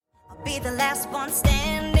be the last one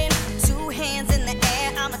standing. 2 hands in the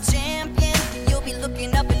air, I'm a champion. You'll be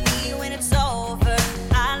looking up at me when it's over.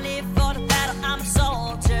 I live for the battle, I'm a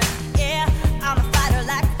soldier. Yeah, I'm a fighter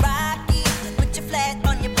like Rocky. Put your flag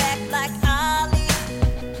on your back like Ali.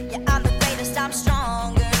 Yeah, I'm the greatest, I'm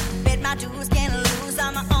stronger. Bet my dues, can't lose,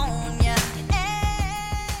 I'ma own ya.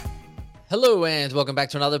 Hey. Hello and welcome back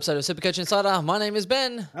to another episode of Supercoach Insider. My name is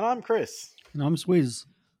Ben. And I'm Chris. And I'm Swizz.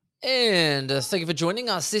 And thank you for joining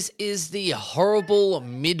us. This is the horrible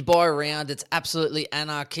mid-buy round. It's absolutely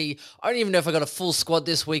anarchy. I don't even know if I got a full squad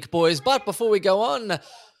this week, boys. But before we go on,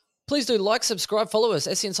 please do like, subscribe, follow us,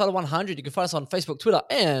 SC Insider 100. You can find us on Facebook, Twitter,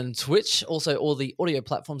 and Twitch. Also, all the audio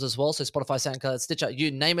platforms as well. So Spotify, SoundCloud, Stitcher,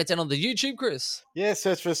 you name it. And on the YouTube, Chris. Yeah,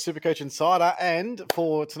 search for Supercoach Insider. And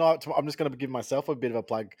for tonight, I'm just going to give myself a bit of a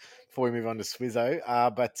plug before we move on to Swizzo.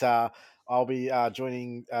 But I'll be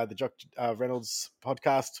joining the Jock Reynolds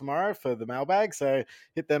podcast tomorrow for the mailbag. So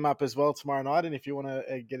hit them up as well tomorrow night. And if you want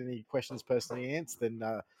to get any questions personally answered, then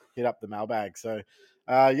hit up the mailbag. So,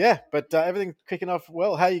 but everything kicking off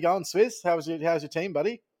well. How you going, Swizz? How's your team,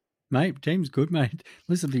 buddy? Mate, team's good, mate.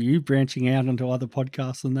 Listen to you branching out into other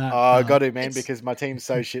podcasts and that. Oh, I got to, man, because my team's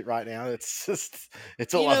so shit right now. It's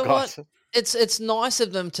all I've got. What? It's nice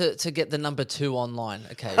of them to get the number 2 online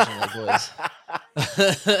occasionally, boys.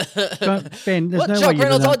 But Ben, there's no Jock way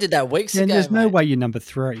Reynolds, I did that weeks ago. There's no mate. way you're number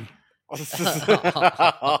 3.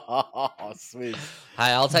 Sweet. Hey,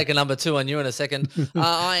 I'll take a number 2 on you in a second.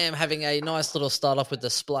 I am having a nice little start off with the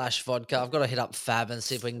Splash Vodka. I've got to hit up Fab and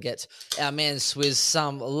see if we can get our man Swizz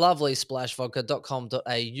some lovely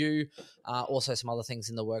splashvodka.com.au. Also some other things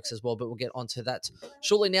in the works as well, but we'll get onto that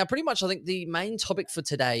shortly. Now, pretty much I think the main topic for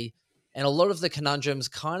today and a lot of the conundrums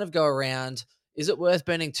kind of go around, is it worth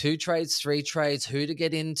burning 2 trades, 3 trades, who to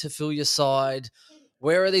get in to fill your side?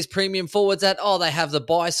 Where are these premium forwards at? Oh, they have the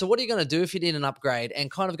buy. So what are you going to do if you need an upgrade?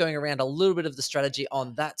 And kind of going around a little bit of the strategy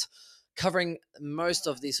on that, covering most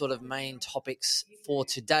of the sort of main topics for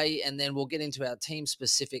today. And then we'll get into our team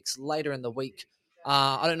specifics later in the week.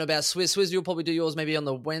 I don't know about Swizz. Swizz, you'll probably do yours maybe on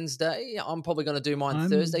the Wednesday. I'm probably going to do mine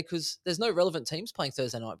Thursday because there's no relevant teams playing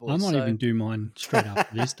Thursday night, boys. I might even do mine straight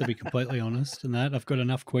after this, to be completely honest. And that I've got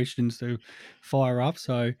enough questions to fire up.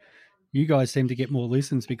 So you guys seem to get more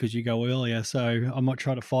listens because you go earlier. So I might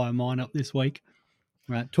try to fire mine up this week.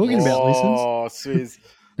 Right. Talking about listens. Oh, Swizz.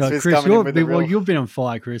 No, Swizz Chris, coming in you've been on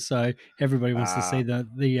fire, Chris. So everybody wants to see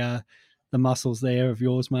the muscles there of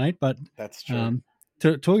yours, mate. But that's true.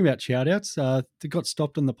 Talking about shout-outs, they got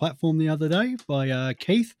stopped on the platform the other day by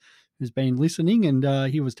Keith, who's been listening,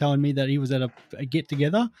 and he was telling me that he was at a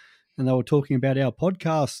get-together, and they were talking about our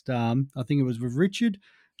podcast. I think it was with Richard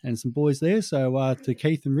and some boys there. So to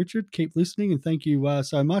Keith and Richard, keep listening, and thank you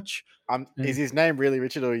so much. Is his name really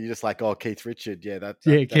Richard, or are you just like, oh, Keith Richard? Yeah, that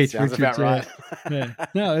Keith sounds Richards, about right. Yeah.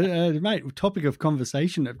 No, mate, topic of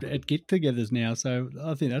conversation at get-togethers now, so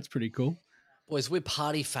I think that's pretty cool. Boys, we're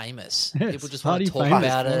party famous. Yes, People just want to talk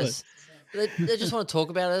about us. They just want to talk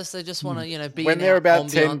about us. They just want to, be when in they're our about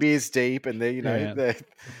ambiance. 10 beers deep, and they,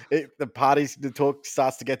 the parties, the talk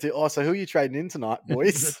starts to get to. Oh, so who are you trading in tonight,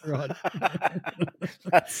 boys?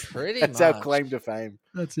 That's right. That's our claim to fame.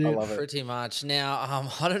 That's it. I love it. Pretty much. Now,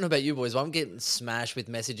 I don't know about you boys, but I'm getting smashed with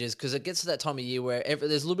messages because it gets to that time of year where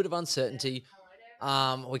there's a little bit of uncertainty.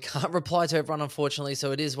 We can't reply to everyone, unfortunately,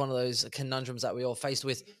 so it is one of those conundrums that we all faced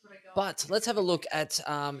with. But let's have a look at,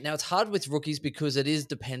 now it's hard with rookies because it is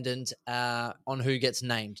dependent on who gets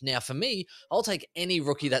named. Now, for me, I'll take any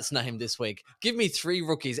rookie that's named this week. Give me 3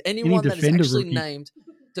 rookies. Anyone that is actually named.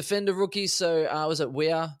 Defender rookie. So was it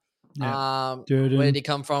Weir? Yeah. Where did he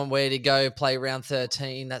come from? Where did he go? Play round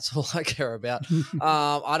 13. That's all I care about.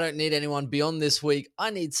 I don't need anyone beyond this week.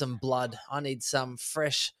 I need some blood. I need some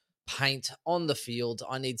fresh paint on the field.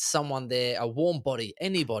 I need someone there, a warm body,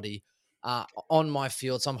 anybody on my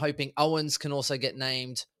field. So I'm hoping Owens can also get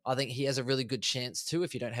named. I think he has a really good chance too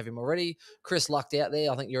if you don't have him already. Chris lucked out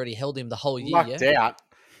there. I think you already held him the whole year. Lucked out.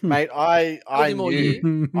 Mate, I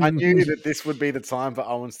knew that this would be the time for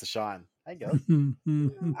Owens to shine. Hey, girls.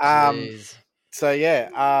 So,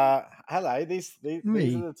 hello. These are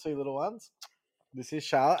the 2 little ones. This is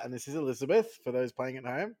Charlotte and this is Elizabeth for those playing at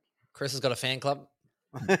home. Chris has got a fan club.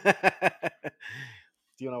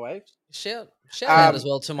 Do you want to wave? Shout out as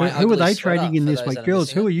well to my Who are they trading in this week?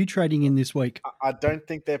 Girls, who are you trading in this week? I don't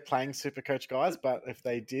think they're playing Supercoach guys, but if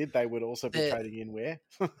they did, they would also be trading in where?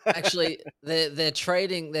 Actually, they're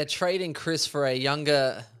trading Chris for a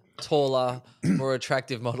younger, taller, more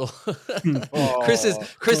attractive model. Chris is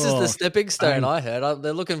the stepping stone. I heard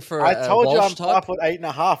they're looking for. I told you I'm type.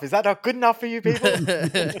 5'8.5". Is that not good enough for you people?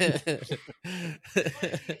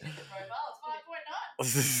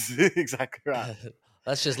 Exactly right.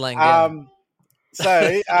 That's just laying down.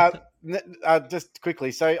 So, just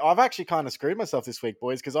quickly, so I've actually kind of screwed myself this week,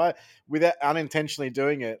 boys, because without unintentionally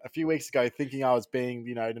doing it, a few weeks ago, thinking I was being,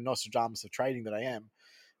 the Nostradamus of trading that I am,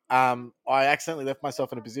 I accidentally left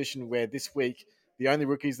myself in a position where this week, the only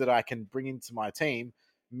rookies that I can bring into my team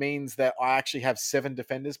means that I actually have 7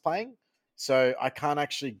 defenders playing. So I can't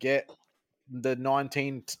actually get the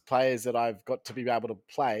 19 players that I've got to be able to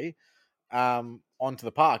play onto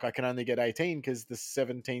the park. I can only get 18 because the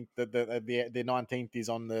 17th, the 19th is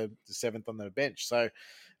on the 7th on the bench. So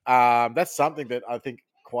that's something that I think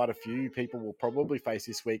quite a few people will probably face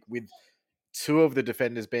this week, with 2 of the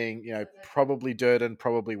defenders being, probably Durden,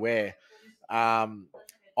 probably Ware. I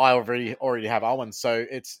already have Owen, so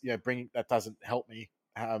it's that doesn't help me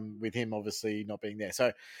with him obviously not being there.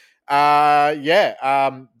 So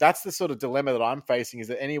that's the sort of dilemma that I'm facing. Is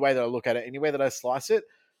that any way that I look at it, any way that I slice it,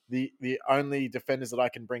 the only defenders that I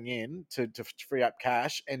can bring in to free up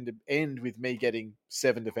cash and end with me getting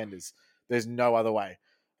 7 defenders. There's no other way.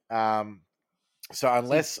 So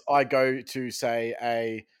unless I go to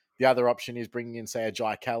say the other option is bringing in say a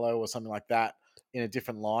Jai Callow or something like that in a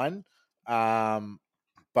different line.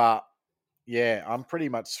 But yeah, I'm pretty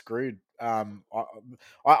much screwed. I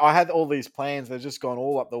had all these plans. They've just gone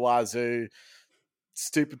all up the wazoo.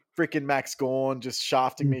 Stupid freaking Max Gorn just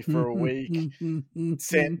shafting me for a week.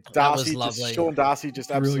 Darcy, Sean Darcy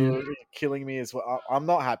just absolutely killing me as well. I'm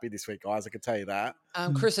not happy this week, guys. I can tell you that.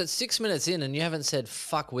 Chris, it's 6 minutes in and you haven't said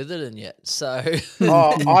fuck Witherden yet. So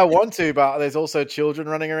I want to, but there's also children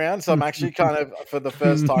running around. So I'm actually kind of, for the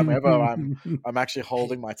first time ever, I'm actually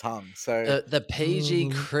holding my tongue. So the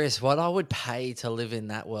PG Chris, what I would pay to live in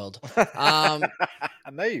that world. I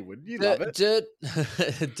know you would. You love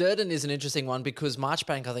it. Durden is an interesting one because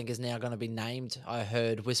Marchbank, I think, is now going to be named. I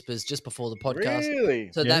heard whispers just before the podcast.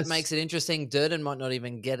 Really? So that makes it interesting. Durden might not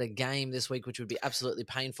even get a game this week, which would be absolutely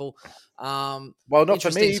painful. Well, not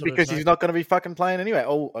for me because he's not going to be fucking playing anyway.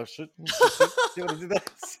 Oh, I should see what I did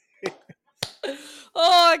that.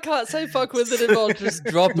 Oh, I can't say fuck with it. I'll just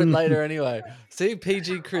drop it later anyway. See,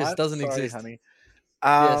 PG Chris doesn't exist, honey.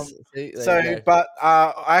 Yes. But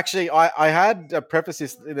actually, I had prefaced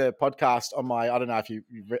this in the podcast on my. I don't know if you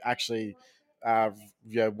actually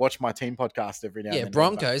watch my team podcast every now and then. Yeah,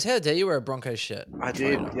 Broncos. How dare you wear a Broncos shirt? I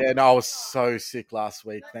did. Yeah, no, I was so sick last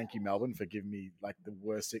week. Thank you, Melbourne, for giving me like the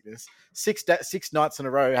worst sickness. 6 nights in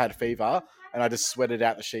a row, I had fever, and I just sweated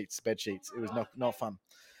out the bed sheets. It was not fun.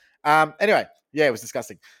 Anyway, yeah, it was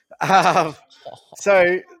disgusting.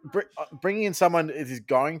 So bringing in someone that is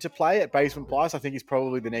going to play at basement price, I think is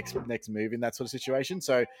probably the next move in that sort of situation.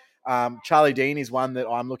 So Charlie Dean is one that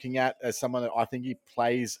I'm looking at as someone that I think he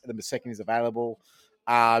plays the second is available.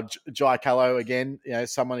 Jai Callow, again,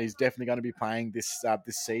 someone who's definitely going to be playing this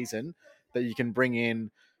season that you can bring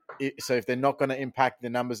in. So if they're not going to impact the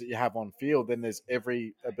numbers that you have on field, then there's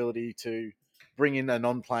every ability to bring in a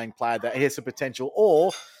non-playing player that has the potential,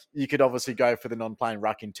 or you could obviously go for the non-playing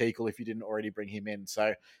ruck in Teakle if you didn't already bring him in.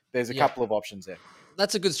 So there's a couple of options there.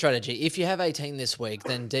 That's a good strategy. If you have 18 this week,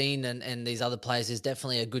 then Dean and these other players is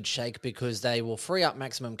definitely a good shake because they will free up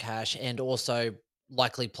maximum cash and also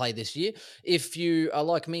likely play this year. If you are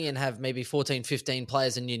like me and have maybe 14, 15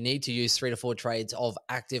 players and you need to use 3 to 4 trades of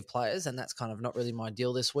active players, and that's kind of not really my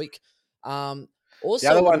deal this week. Also,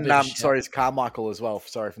 the other one, is Carmichael as well.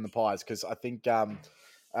 Sorry, from the Pies, because I think so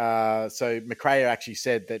McRae actually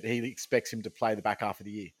said that he expects him to play the back half of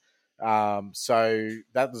the year. So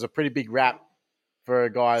that was a pretty big rap for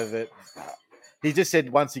a guy that he just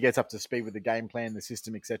said once he gets up to speed with the game plan, the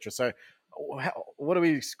system, etc. So what do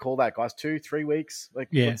we call that, guys? 2-3 weeks?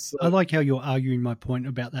 I like how you're arguing my point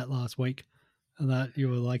about that last week. And that you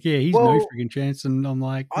were like, yeah, he's no freaking chance. And I'm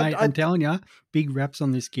like, mate, I'm telling you, big raps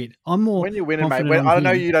on this kid. I'm more when you're winning, mate. I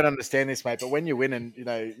know you don't understand this, mate, but when you're winning,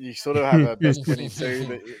 you sort of have a best 22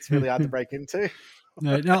 that it's really hard to break into.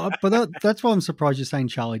 But that's why I'm surprised you're saying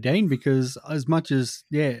Charlie Dean, because as much as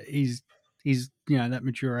he's that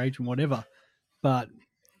mature age and whatever, but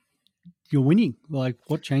you're winning. Like,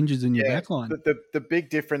 what changes in your backline? The big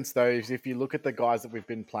difference though is if you look at the guys that we've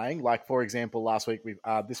been playing. Like for example,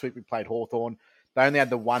 this week we played Hawthorn. They only had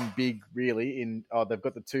the one big really they've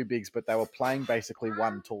got the 2 bigs, but they were playing basically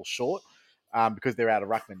one tall short because they're out of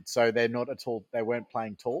ruckman. So they're not at all. They weren't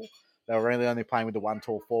playing tall. They were really only playing with the one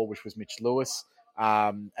tall forward, which was Mitch Lewis.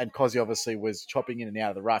 And Cozzy obviously was chopping in and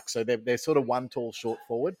out of the ruck. So they're sort of one tall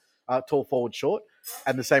forward short.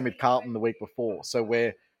 And the same with Carlton the week before. So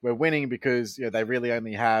we're winning because they really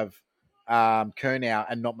only have Curnow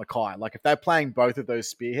and not Mackay. Like if they're playing both of those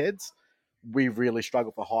spearheads, we really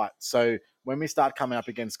struggle for height. So when we start coming up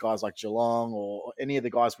against guys like Geelong or any of the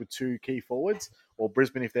guys with 2 key forwards, or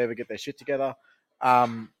Brisbane if they ever get their shit together,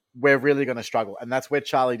 we're really going to struggle. And that's where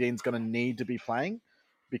Charlie Dean's going to need to be playing,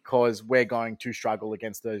 because we're going to struggle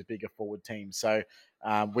against those bigger forward teams. So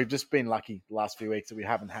we've just been lucky the last few weeks that we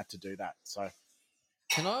haven't had to do that. So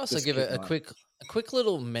can I also just give keep a an eye. quick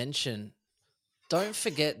little mention? Don't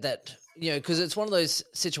forget that, because it's one of those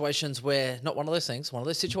situations where, not one of those things, one of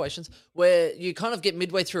those situations where you kind of get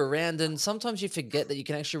midway through a round and sometimes you forget that you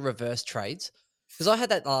can actually reverse trades. Because I had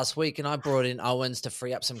that last week and I brought in Owens to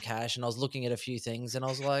free up some cash and I was looking at a few things and I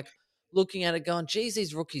was like, looking at it going, geez,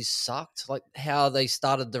 these rookies sucked. Like how they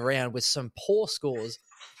started the round with some poor scores.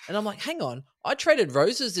 And I'm like, hang on, I traded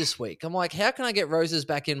Roses this week. I'm like, how can I get Roses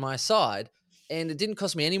back in my side? And it didn't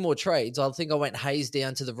cost me any more trades. I think I went Hayes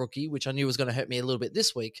down to the rookie, which I knew was going to hurt me a little bit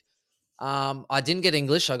this week. I didn't get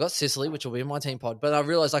English. I got Sicily, which will be in my team pod. But I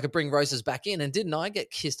realized I could bring Roses back in. And didn't I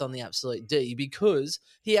get kissed on the absolute D because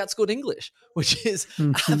he outscored English, which is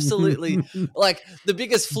absolutely like the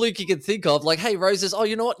biggest fluke you could think of. Like, hey, Roses, oh,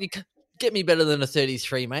 you know what? You can get me better than a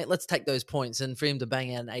 33, mate. Let's take those points. And for him to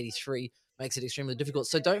bang out an 83 makes it extremely difficult.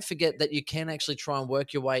 So don't forget that you can actually try and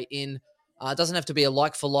work your way in. It doesn't have to be a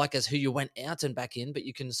like for like as who you went out and back in, but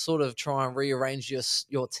you can sort of try and rearrange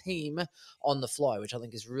your team on the fly, which I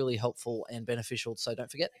think is really helpful and beneficial. So don't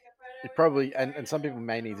forget. You probably, and some people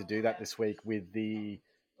may need to do that this week with the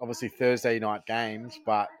obviously Thursday night games,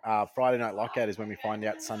 but Friday night lockout is when we find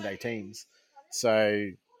out Sunday teams. So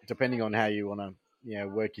depending on how you want to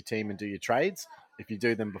work your team and do your trades, if you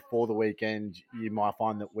do them before the weekend, you might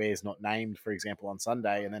find that Ware's not named, for example, on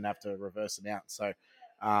Sunday, and then have to reverse it out. So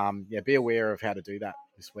be aware of how to do that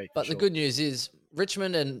this week. But the good news is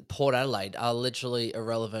Richmond and Port Adelaide are literally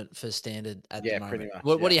irrelevant for standard at the moment. Pretty much.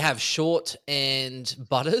 What do you have? Short and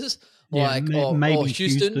Butters, maybe or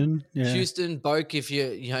Houston, yeah. Houston, Boak. If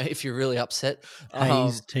if you're really upset,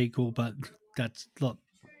 Hayes, Teagle, but that's not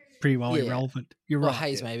pretty well irrelevant. You're right.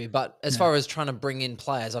 Hayes maybe, but as far as trying to bring in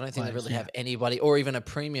players, I don't think they really have anybody, or even a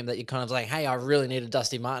premium that you kind of like, hey, I really need a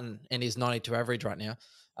Dusty Martin, and he's 92 average right now.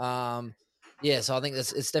 So I think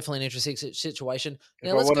it's definitely an interesting situation.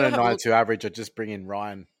 If I wanted a 92 average, I'd just bring in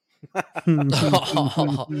Ryan. or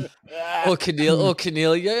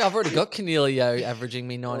Canelio. I've already got Canelio averaging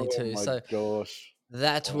me 92. Gosh.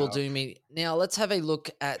 That will do me. Now let's have a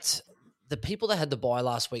look at the people that had the bye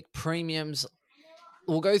last week. Premiums.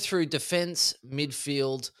 We'll go through defense,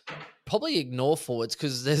 midfield, probably ignore forwards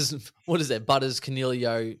because there's, what is that? Butters,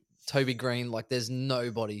 Canelio, Toby Green. Like there's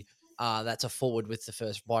nobody that's a forward with the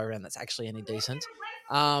first bye round that's actually any decent.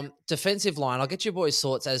 Defensive line, I'll get your boys'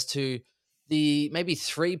 thoughts as to the maybe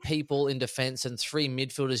 3 people in defense and 3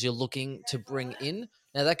 midfielders you're looking to bring in.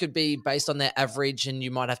 Now, that could be based on their average and you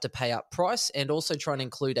might have to pay up price, and also try and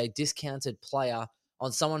include a discounted player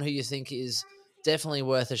on someone who you think is definitely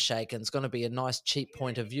worth a shake and it's going to be a nice cheap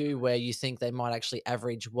point of view where you think they might actually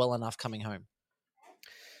average well enough coming home.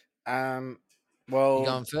 Well, you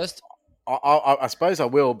going first? I suppose I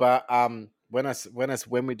will, but when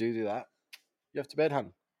we do that, you have to bed,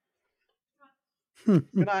 hun. Good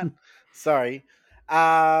night. Sorry.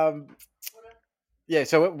 So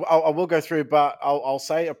I will go through, but I'll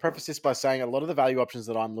preface this by saying a lot of the value options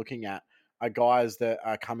that I'm looking at are guys that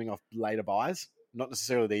are coming off later buys, not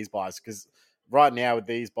necessarily these buys, because right now with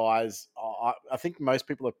these buys, I think most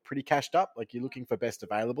people are pretty cashed up. Like you're looking for best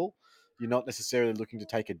available. You're not necessarily looking to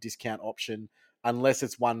take a discount option unless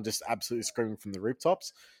it's one just absolutely screaming from the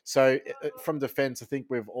rooftops. So from defense, I think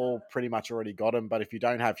we've all pretty much already got them. But if you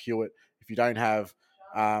don't have Hewitt, if you don't have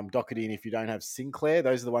Doherty, and if you don't have Sinclair,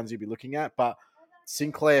 those are the ones you'd be looking at. But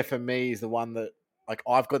Sinclair for me is the one that like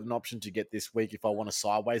I've got an option to get this week if I want to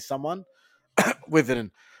sideways someone with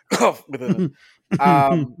it.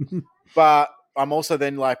 But I'm also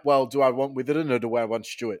then like, well, do I want Witherden or do I want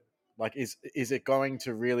Stewart? Like, is it going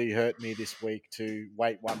to really hurt me this week to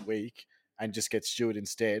wait 1 week and just get Stewart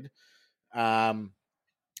instead? And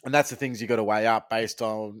that's the things you got to weigh up based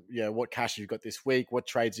on what cash you've got this week, what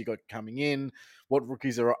trades you got coming in, what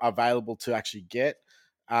rookies are available to actually get.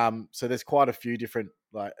 So there's quite a few different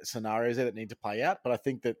like scenarios there that need to play out. But I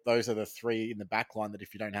think that those are the 3 in the back line that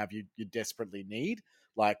if you don't have, you desperately need.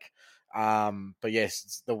 Like, but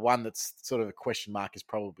yes, the one that's sort of a question mark is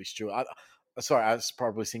probably Stewart. It's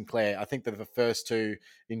probably Sinclair. I think that the first 2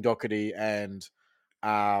 in Doherty and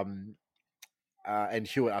Hewitt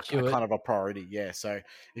are kind of a priority. Yeah. So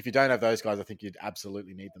if you don't have those guys, I think you'd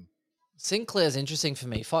absolutely need them. Sinclair's interesting for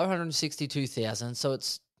me. 562,000. So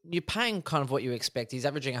you're paying kind of what you expect. He's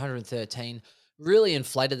averaging 113. Really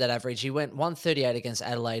inflated that average. He went 138 against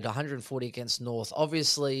Adelaide, 140 against North.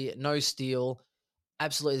 Obviously, no steal.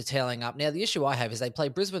 Absolutely tailing up. Now, the issue I have is they play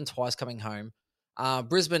Brisbane twice coming home.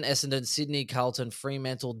 Brisbane, Essendon, Sydney, Carlton,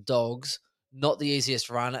 Fremantle, Dogs, not the easiest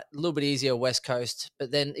run, a little bit easier West Coast,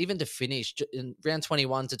 but then even to finish in round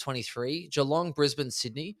 21 to 23, Geelong, Brisbane,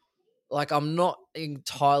 Sydney. Like, I'm not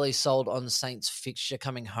entirely sold on Saints fixture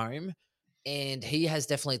coming home, and he has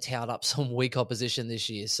definitely towed up some weak opposition this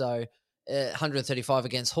year. So 135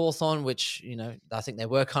 against Hawthorn, which, I think they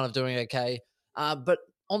were kind of doing okay. But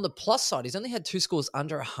on the plus side, he's only had 2 scores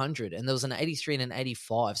under 100, and there was an 83 and an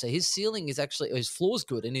 85. So his ceiling is actually, his floor's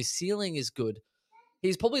good, and his ceiling is good.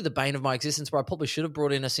 He's probably the bane of my existence, where I probably should have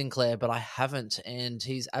brought in a Sinclair, but I haven't, and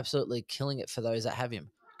he's absolutely killing it for those that have him.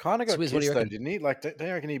 Kind of got Swizz, what do kissed you though, reckon? didn't he? Like, don't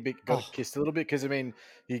you reckon he got kissed a little bit? Because I mean,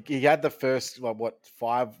 he had the first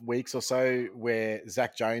 5 weeks or so where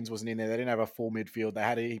Zach Jones wasn't in there. They didn't have a full midfield. They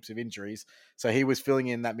had heaps of injuries, so he was filling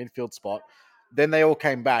in that midfield spot. Then they all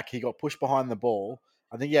came back. He got pushed behind the ball.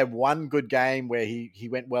 I think he had one good game where he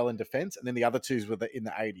went well in defense, and then the other twos were in the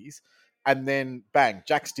 80s. And then bang,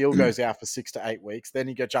 Jack Steele goes out for 6 to 8 weeks. Then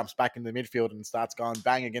he jumps back into the midfield and starts going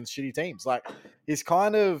bang against shitty teams. Like, he's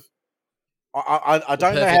kind of. I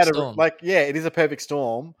don't know how to storm. it is a perfect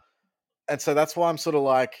storm, and so that's why I'm sort of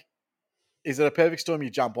like, is it a perfect storm you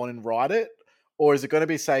jump on and ride it, or is it going to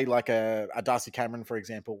be, say, like a Darcy Cameron, for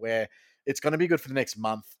example, where it's going to be good for the next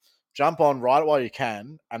month, jump on, ride it while you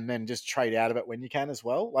can, and then just trade out of it when you can as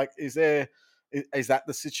well? Like, is that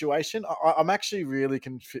the situation? I'm actually really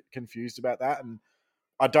confused about that, and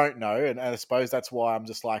I don't know, and I suppose that's why I'm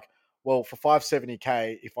just like, well, for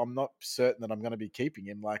 $570K, if I'm not certain that I'm going to be keeping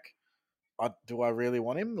him, like, do I really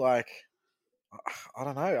want him? Like, I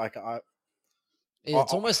don't know. Like,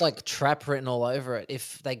 It's almost like trap written all over it.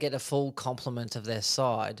 If they get a full complement of their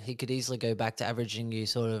side, he could easily go back to averaging you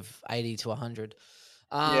sort of 80 to 100.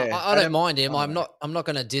 I don't mind him. I'm not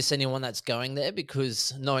going to diss anyone that's going there,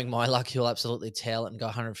 because knowing my luck, he'll absolutely tail it and go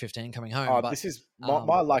 115 coming home. This is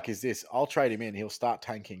my luck is this. I'll trade him in. He'll start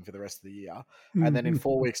tanking for the rest of the year. And then in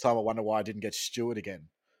 4 weeks' time, I wonder why I didn't get Stewart again.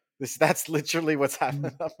 That's literally what's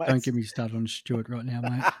happened. Don't get me started on Stewart right now,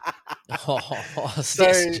 mate.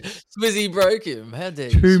 Swizzy broke him. How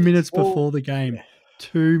dare you? 2 minutes before the game.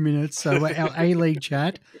 2 minutes. So our A-League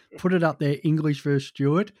chat put it up there, English versus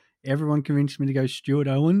Stewart. Everyone convinced me to go Stuart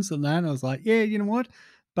Owens and that. And I was like, yeah, you know what?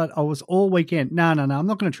 But I was all weekend, no, I'm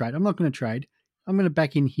not going to trade. I'm going to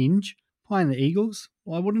back in Hinge, playing the Eagles.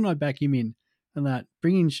 Why wouldn't I back him in? And that,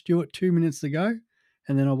 bring in Stewart 2 minutes to go.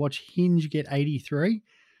 And then I watch Hinge get 83.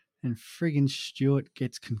 And friggin' Stewart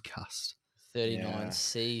gets concussed.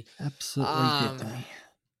 39C. Absolutely get to me.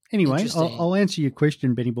 Anyway, I'll answer your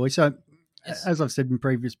question, Benny Boy. So, as I've said in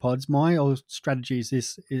previous pods, my strategy is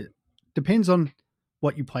this. It depends on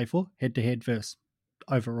what you play for, head-to-head versus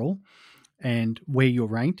overall, and where you're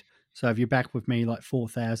ranked. So if you're back with me like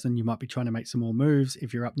 4,000, you might be trying to make some more moves.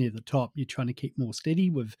 If you're up near the top, you're trying to keep more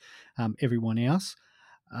steady with everyone else.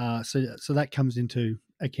 So that comes into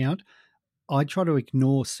account. I try to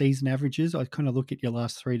ignore season averages. I kind of look at your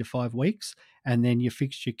last 3 to 5 weeks and then your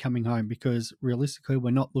fixture coming home, because realistically,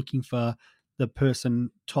 we're not looking for the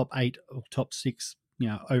person top 8 or top 6,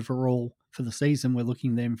 overall for the season. We're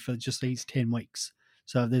looking them for just these 10 weeks.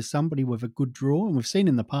 So if there's somebody with a good draw, and we've seen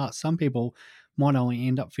in the past, some people might only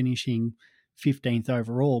end up finishing 15th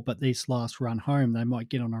overall, but this last run home, they might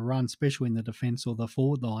get on a run, especially in the defence or the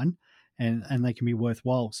forward line, and they can be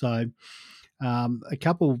worthwhile. So a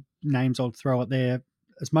couple names I'll throw out there,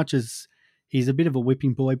 as much as he's a bit of a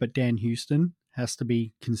whipping boy, but Dan Houston has to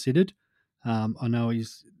be considered. I know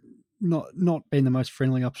he's not been the most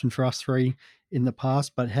friendly option for us three in the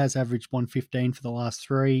past, but has averaged 115 for the last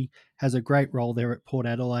 3, has a great role there at Port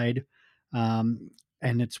Adelaide. And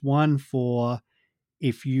it's one for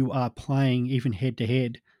if you are playing even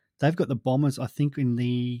head-to-head. They've got the Bombers, I think, in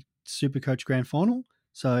the Supercoach Grand Final.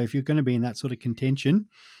 So if you're going to be in that sort of contention,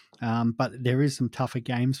 but there is some tougher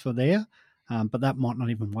games for there. But that might not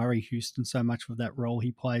even worry Houston so much with that role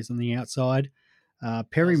he plays on the outside.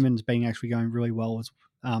 Perryman's been actually going really well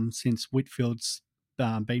since Whitfield's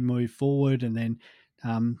been moved forward, and then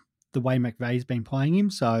the way McVeigh's been playing him.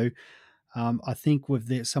 So I think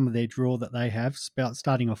with some of their draw that they have,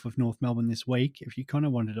 starting off with North Melbourne this week, if you kind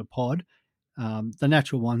of wanted a pod, the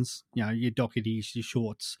natural ones, your Dohertys, your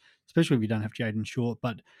Shorts, especially if you don't have Jaden Short,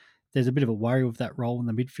 but there's a bit of a worry with that role in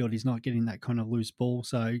the midfield. He's not getting that kind of loose ball.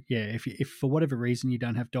 So, yeah, if for whatever reason you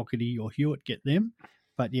don't have Doherty or Hewitt, get them.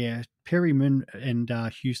 But, yeah, Perryman and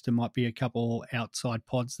Houston might be a couple outside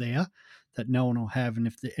pods there that no one will have. And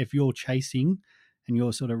if you're chasing and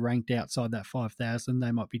you're sort of ranked outside that 5,000,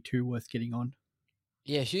 they might be too worth getting on.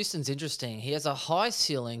 Yeah, Houston's interesting. He has a high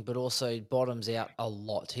ceiling, but also bottoms out a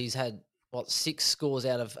lot. He's had, 6 scores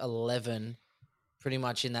out of 11, pretty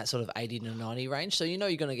much in that sort of 80 to 90 range. So you're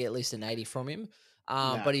going to get at least an 80 from him.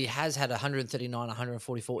 No. But he has had 139,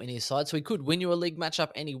 144 in his side, so he could win you a league matchup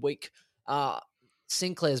any week.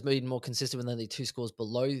 Sinclair's been more consistent with only 2 scores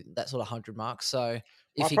below that sort of 100 mark. So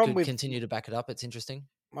if he could continue to back it up, it's interesting.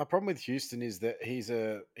 My problem with Houston is that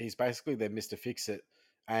he's basically their Mr. Fix-It,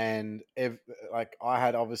 and I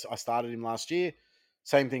started him last year.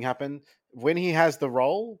 Same thing happened. When he has the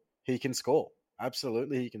role, he can score.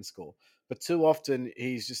 Absolutely, he can score. But too often,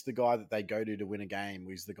 he's just the guy that they go to win a game.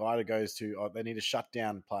 He's the guy that goes to, they need a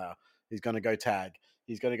shutdown player. He's going to go tag.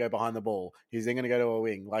 He's going to go behind the ball. He's then going to go to a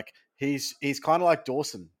wing. Like, he's kind of like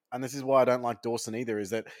Dawson. And this is why I don't like Dawson either, is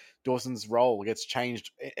that Dawson's role gets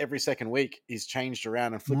changed every second week. He's changed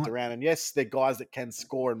around and flipped around. And yes, they're guys that can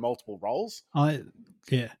score in multiple roles. I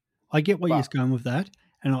get where you're going with that.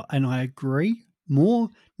 And I agree more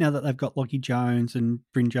now that they've got Lockie Jones and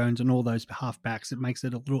Bryn Jones and all those halfbacks. It makes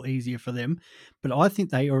it a little easier for them. But I think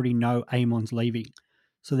they already know Amon's leaving.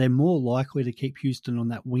 So they're more likely to keep Houston on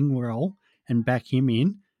that wing role and back him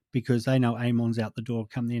in because they know Amon's out the door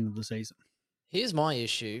come the end of the season. Here's my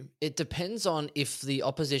issue. It depends on if the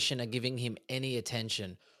opposition are giving him any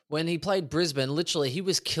attention. When he played Brisbane, literally, he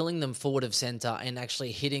was killing them forward of centre and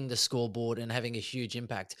actually hitting the scoreboard and having a huge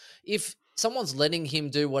impact. If someone's letting him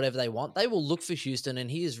do whatever they want, they will look for Houston, and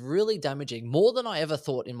he is really damaging, more than I ever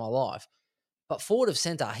thought in my life. But forward of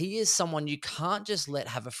centre, he is someone you can't just let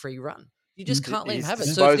have a free run. You just can't let him have it.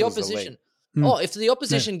 So if the opposition... if the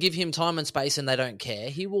opposition give him time and space and they don't care,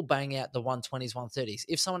 he will bang out the 120s, 130s.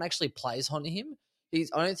 If someone actually plays on him,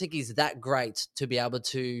 I don't think he's that great to be able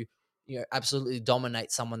to, absolutely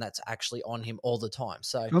dominate someone that's actually on him all the time.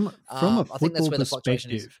 So from a I think that's where the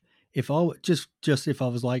fluctuation is. If I if I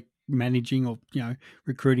was like managing or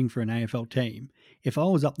recruiting for an AFL team, if I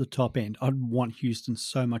was up the top end, I'd want Houston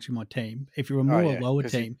so much in my team. If you're a lower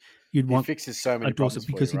team, you'd want fixes so many Dawson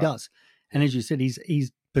because he does. And as you said,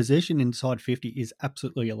 he's possession inside 50 is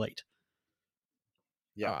absolutely elite.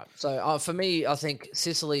 Yeah. All right. So for me, I think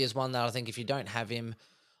Sicily is one that I think if you don't have him,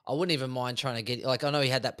 I wouldn't even mind trying to get. Like, I know he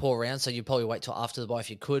had that poor round, so you'd probably wait till after the bye if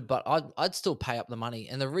you could. But I'd still pay up the money.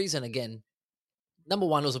 And the reason, again, number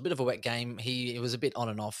one, it was a bit of a wet game. It was a bit on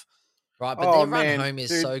and off, right? But their run home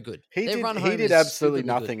is so good. He did absolutely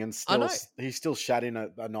nothing, good. And he still shut in a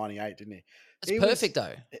 98, didn't he? It's perfect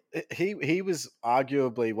though. He was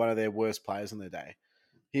arguably one of their worst players in the day.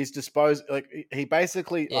 He's disposed, like he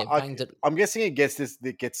basically. I'm guessing he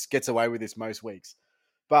gets away with this most weeks,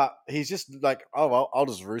 but he's just like, oh well, I'll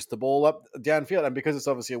just roost the ball up downfield, and because it's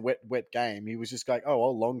obviously a wet game, he was just like, oh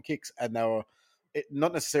well, long kicks, and they were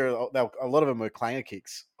not necessarily. A lot of them were clanger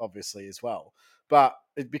kicks, obviously as well, but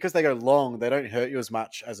because they go long, they don't hurt you as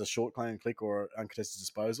much as a short clanger kick or uncontested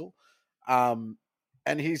disposal.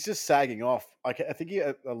 And he's just sagging off. I think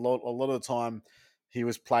a lot of the time he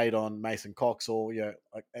was played on Mason Cox, or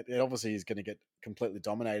obviously he's going to get completely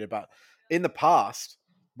dominated. But in the past,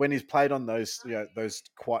 when he's played on those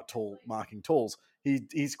quite tall marking tools,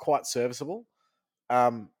 he's quite serviceable.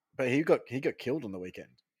 But he got killed on the weekend.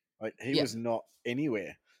 Like he was not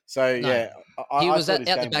anywhere. So he was out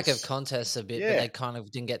the back of contests a bit, but they kind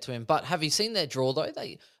of didn't get to him. But have you seen their draw though?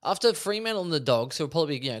 After Fremantle and the Dogs, who are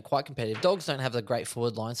probably quite competitive. Dogs don't have the great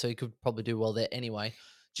forward line, so he could probably do well there anyway.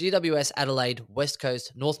 GWS, Adelaide, West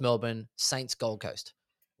Coast, North Melbourne, Saints, Gold Coast.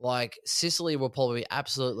 Like Sicily will probably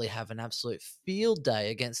absolutely have an absolute field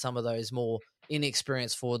day against some of those more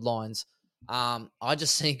inexperienced forward lines. I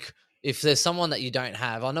just think if there's someone that you don't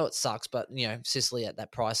have, I know it sucks, but Sicily at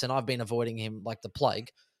that price, and I've been avoiding him like the plague.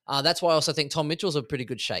 That's why I also think Tom Mitchell's a pretty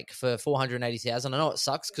good shake for 480,000. I know it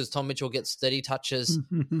sucks because Tom Mitchell gets 30 touches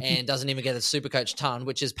and doesn't even get a Supercoach ton,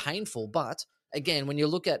 which is painful. But again, when you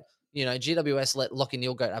look at, GWS let Lockie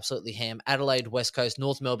Neal go absolutely ham. Adelaide, West Coast,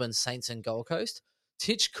 North Melbourne, Saints and Gold Coast.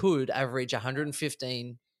 Titch could average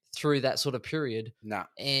 115 through that sort of period. Nah,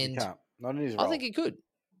 and he can't. Not in his role. I think he could.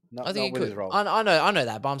 I think he could. I know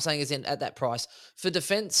that, but I'm saying is at that price. For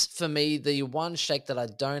defense, for me, the one shake that I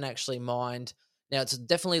don't actually mind. Now, it's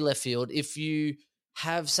definitely left field. If you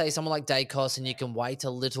have, say, someone like Dacos and you can wait a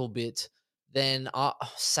little bit, then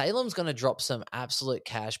Salem's going to drop some absolute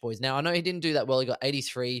cash, boys. Now, I know he didn't do that well. He got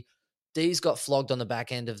 83. D's got flogged on the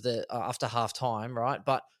back end of the after halftime, right?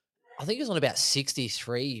 But I think he was on about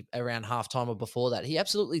 63 around halftime or before that. He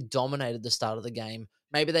absolutely dominated the start of the game.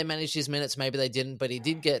 Maybe they managed his minutes, maybe they didn't, but he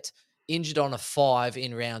did get injured on a 5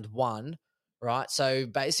 in round 1, right? So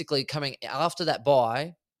basically coming after that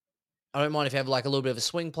bye, I don't mind if you have like a little bit of a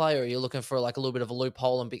swing play or you're looking for like a little bit of a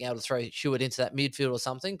loophole and being able to throw Hewitt into that midfield or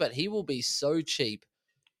something, but he will be so cheap.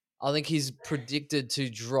 I think he's predicted to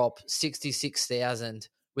drop 66,000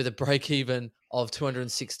 with a break even of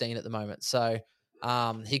 216 at the moment. So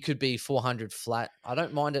He could be 400 flat. I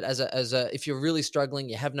don't mind it as a if you're really struggling,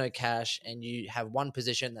 you have no cash, and you have one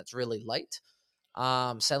position that's really late.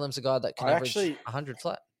 Salem's a guy that can average 100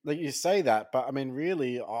 flat. Like you say that, but I mean,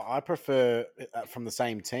 really, I prefer from the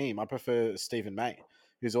same team. I prefer Stephen May,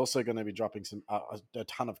 who's also going to be dropping a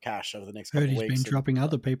ton of cash over the next couple Heard of he's weeks. been dropping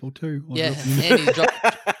other people too. Yeah, and he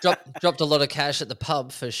dropped a lot of cash at the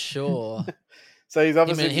pub for sure. So he's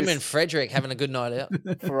obviously him and Frederick having a good night out.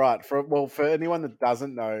 For anyone that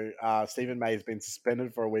doesn't know, Stephen May has been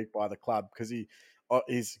suspended for a week by the club because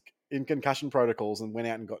he's in concussion protocols and went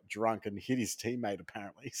out and got drunk and hit his teammate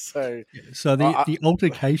apparently. So the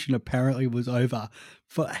altercation apparently was over.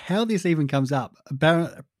 For how this even comes up,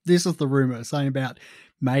 this is the rumor saying about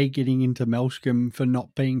May getting into Melsham for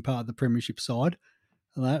not being part of the premiership side.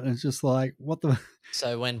 And that it's just like, what the?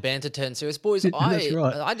 So when banter turned serious, boys, That's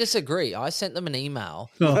right. I disagree. I sent them an email,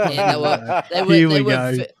 Oh, and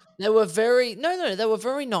they were very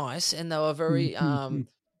nice, and they were very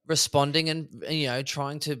responding and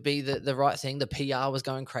trying to be the right thing. The PR was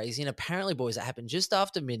going crazy, and apparently, boys, it happened just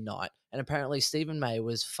after midnight, and apparently Stephen May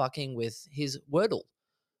was fucking with his Wordle.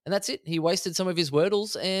 And that's it. He wasted some of his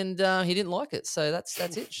Wordles, and he didn't like it. So that's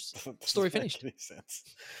it. Story finished. Make any sense.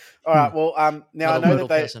 All right. Well, now Not I a know Wordle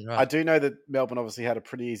that person, right. I do know that Melbourne obviously had a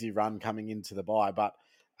pretty easy run coming into the bye, but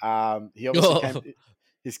he obviously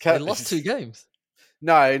They lost 2 games.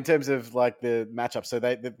 No, in terms of like the matchup. So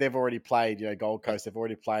they've already played, Gold Coast. They've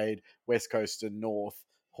already played West Coast and North,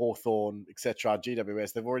 Hawthorn, etc.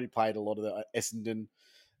 GWS. They've already played a lot of the Essendon,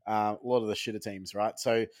 a lot of the shitter teams, right?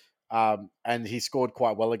 So. And he scored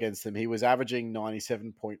quite well against them. He was averaging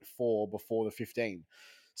 97.4 before the 15.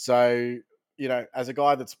 So, as a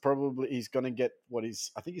guy that's he's going to get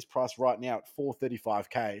I think he's priced right now at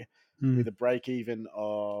 $435K with a break even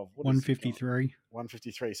of 153.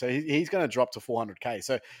 153. So he's going to drop to 400K.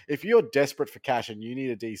 So if you're desperate for cash and you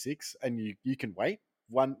need a D6 and you can wait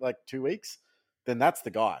 2 weeks, then that's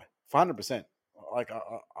the guy, 100%.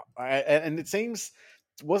 And it seems.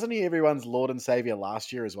 Wasn't he everyone's Lord and Savior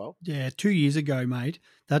last year as well? Yeah, 2 years ago, mate.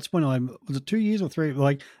 That's when was it 2 years or 3?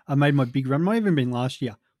 Like I made my big run. Might even been last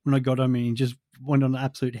year when I got him and he just went on an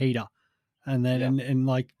absolute heater. And then and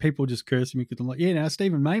like people just cursing me because I'm like, yeah, now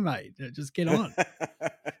Stephen May, mate, just get on.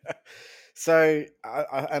 So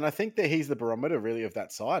I think that he's the barometer really of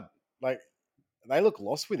that side. Like they look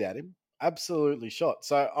lost without him. Absolutely shot.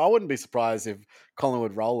 So I wouldn't be surprised if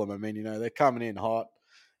Collingwood roll them. I mean, they're coming in hot.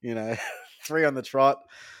 3 on the trot.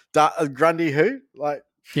 Grundy, who? I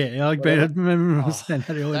remember saying that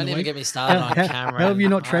earlier. Don't even get me started on Cameron. How have you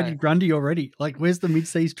not traded Grundy already? Like, where's the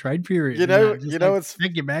mid-season trade period? It's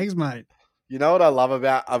pack your bags, mate. You know what I love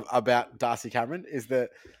about Darcy Cameron is that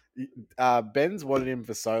Ben's wanted him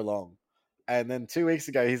for so long, and then 2 weeks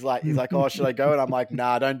ago he's like, oh, should I go? And I'm like,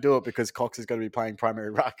 nah, don't do it because Cox is going to be playing primary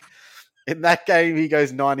ruck. In that game, he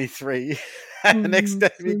goes 93. And the next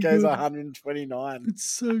game, he goes 129. It's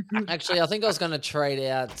so good. Actually, I think I was going to trade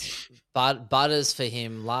out Butters for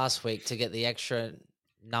him last week to get the extra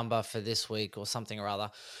number for this week or something or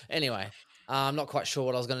other. Anyway, I'm not quite sure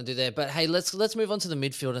what I was going to do there. But, hey, let's move on to the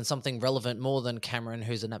midfield and something relevant more than Cameron,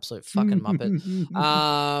 who's an absolute fucking muppet.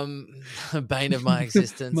 Bane of my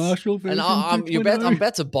existence. Marshall and I'm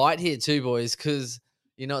about to bite here too, boys, because...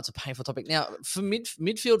 it's a painful topic. Now, for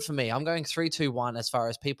midfield for me, I'm going 3-2-1 as far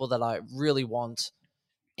as people that I really want.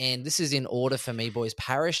 And this is in order for me, boys.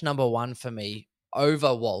 Parrish, number 1 for me.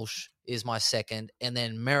 Over Walsh is my second. And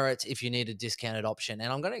then Merritt, if you need a discounted option.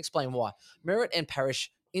 And I'm going to explain why. Merritt and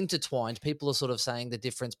Parrish intertwined. People are sort of saying the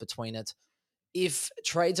difference between it. If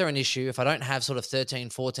trades are an issue, if I don't have sort of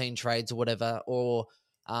 13, 14 trades or whatever, or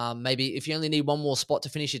maybe if you only need one more spot to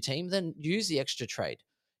finish your team, then use the extra trade.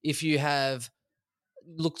 If you have...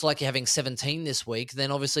 looks like you're having 17 this week, then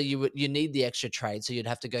obviously you need the extra trade, so you'd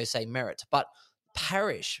have to go say Merritt. But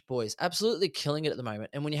Parrish, boys, absolutely killing it at the moment.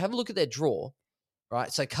 And when you have a look at their draw,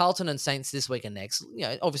 right? So Carlton and Saints this week and next,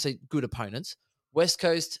 obviously good opponents. West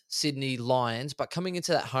Coast, Sydney, Lions, but coming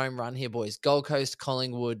into that home run here, boys, Gold Coast,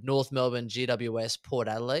 Collingwood, North Melbourne, GWS, Port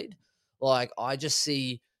Adelaide. I just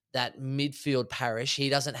see that midfield Parrish. He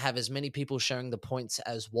doesn't have as many people sharing the points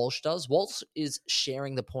as Walsh does. Walsh is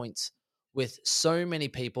sharing the points with so many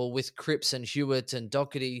people, with Cripps and Hewitt and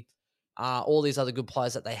Doherty, all these other good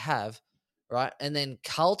players that they have, right? And then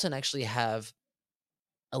Carlton actually have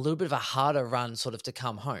a little bit of a harder run sort of to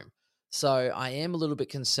come home. So I am a little bit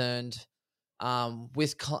concerned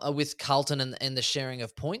with Carlton and the sharing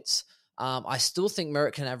of points. I still think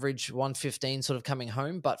Merritt can average 115 sort of coming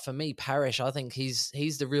home, but for me, Parrish, I think he's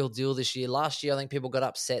the real deal this year. Last year, I think people got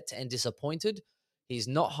upset and disappointed. He's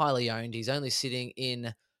not highly owned. He's only sitting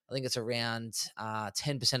in... I think it's around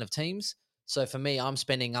 10% of teams. So for me, I'm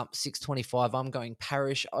spending up 625. I'm going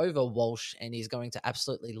Parrish over Walsh, and he's going to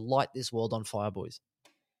absolutely light this world on fire, boys.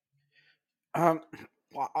 Well,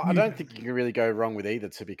 I don't think you can really go wrong with either,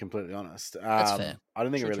 to be completely honest. That's fair. I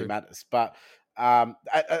don't think it True, really true. matters. But and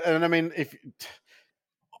I mean, if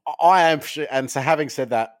I am, and so having said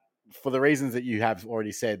that, for the reasons that you have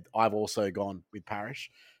already said, I've also gone with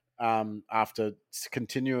Parrish after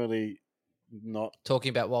continually not. Talking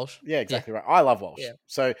about Walsh. Yeah, exactly right. I love Walsh. Yeah.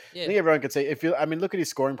 So I Yeah. think everyone could see. I mean, look at his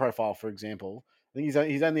scoring profile, for example. I think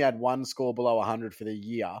he's only had one score below 100 for the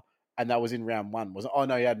year, and that was in round one. Oh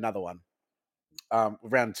no, he had another one.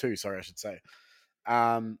 Round two, sorry, I should say.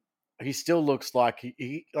 He still looks like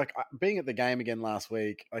he like being at the game again last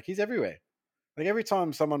week. Like he's everywhere. Like every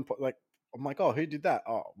time someone like, I'm like, oh, who did that?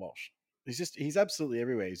 Oh, Walsh. He's absolutely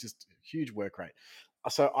everywhere. He's just huge work rate.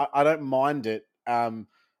 So I don't mind it.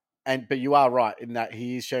 But you are right in that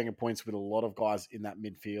he is sharing points with a lot of guys in that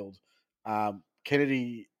midfield.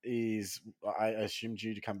 Kennedy is, I assume,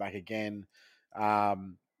 due to come back again.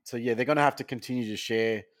 So yeah, they're going to have to continue to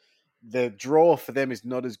share. The draw for them is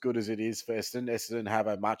not as good as it is for Essendon. Essendon have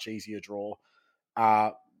a much easier draw.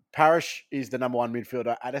 Parrish is the number one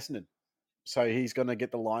midfielder at Essendon, so he's going to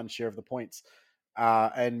get the lion's share of the points.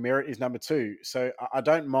 And Merritt is number two. So I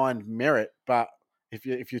don't mind Merritt, but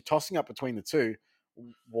if you're tossing up between the two,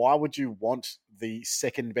 why would you want the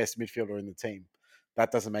second best midfielder in the team? That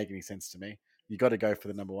doesn't make any sense to me. You got to go for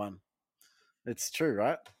the number one. It's true,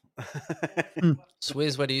 right?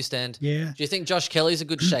 Swizz, where do you stand? Yeah. Do you think Josh Kelly's a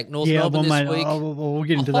good shake? North Melbourne this week? We'll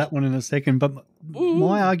get into that one in a second. But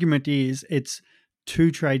my argument is it's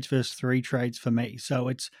 2 trades versus 3 trades for me. So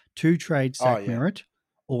it's 2 trades Zach Merritt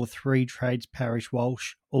or 3 trades Parrish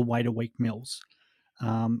Walsh or wait a week Mills.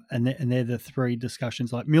 And they're the 3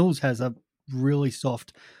 discussions. Like Mills has a really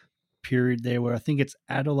soft period there where I think it's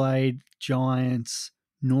Adelaide, Giants,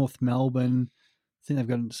 North Melbourne. I think they've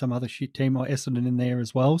got some other shit team or Essendon in there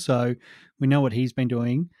as well. So we know what he's been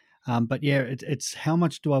doing. But yeah, it's how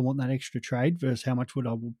much do I want that extra trade versus how much would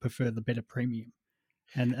I prefer the better premium?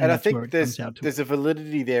 And I think there's a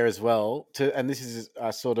validity there as well. And this is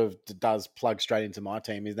sort of does plug straight into my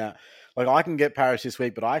team, is that like I can get Parrish this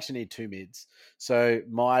week, but I actually need 2 mids. So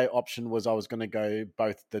my option was I was going to go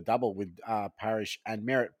both the double with Parrish and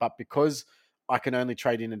Merritt, but because I can only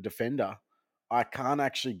trade in a defender, I can't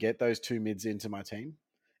actually get those 2 mids into my team.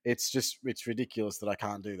 It's ridiculous that I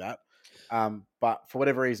can't do that. But for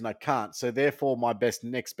whatever reason, I can't. So therefore, my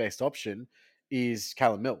next best option is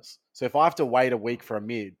Callum Mills. So if I have to wait a week for a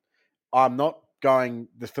mid, I'm not going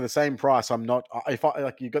for the same price. I'm not. If I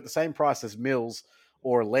like, you've got the same price as Mills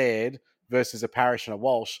or a Laird versus a Parrish and a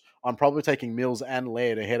Walsh. I'm probably taking Mills and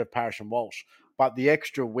Laird ahead of Parrish and Walsh. But the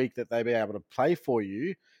extra week that they be able to play for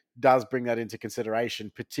you does bring that into consideration,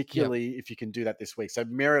 particularly if you can do that this week. So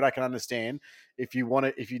Merritt, I can understand if you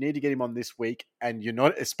need to get him on this week, and you're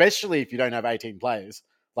not, especially if you don't have 18 players,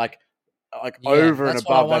 over and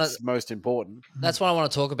above, that's most important. That's what I want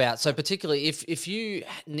to talk about. So particularly if you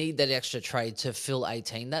need that extra trade to fill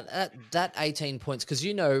 18, that 18 points, because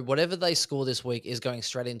whatever they score this week is going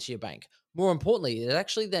straight into your bank. More importantly, it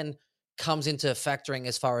actually then comes into factoring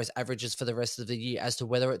as far as averages for the rest of the year as to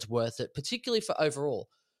whether it's worth it, particularly for overall.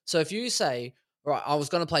 So if you say, right, I was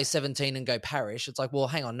going to play 17 and go Parrish, it's like, well,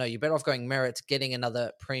 hang on, no, you're better off going Merritt, getting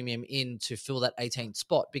another premium in to fill that 18th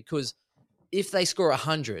spot, because if they score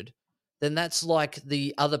 100, then that's like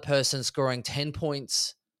the other person scoring 10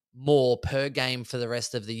 points more per game for the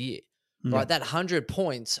rest of the year, right? That 100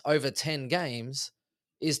 points over 10 games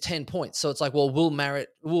is 10 points. So it's like, well, will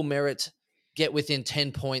Merritt get within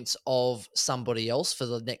 10 points of somebody else for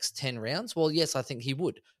the next 10 rounds? Well, yes, I think he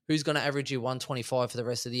would. Who's going to average you 125 for the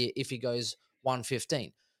rest of the year if he goes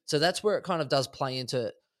 115? So that's where it kind of does play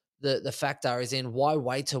into the factor, is in why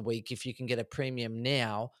wait a week if you can get a premium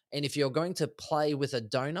now? And if you're going to play with a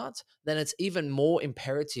donut, then it's even more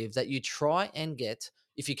imperative that you try and get,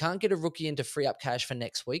 if you can't get a rookie in to free up cash for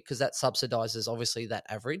next week, because that subsidizes obviously that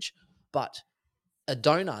average, but a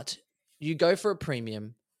donut, you go for a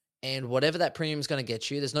premium, and whatever that premium is going to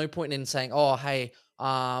get you, there's no point in saying, oh, hey,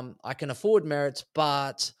 I can afford Merritt,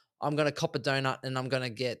 but I'm going to cop a donut and I'm going to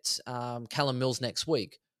get Callum Mills next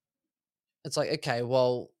week. It's like, okay,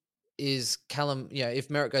 well, is Callum, if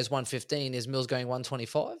Merritt goes 115, is Mills going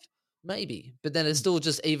 125? Maybe, but then it still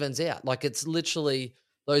just evens out. Like, it's literally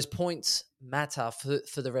those points matter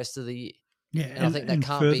for the rest of the year. Yeah, and I think that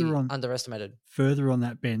can't be underestimated. Further on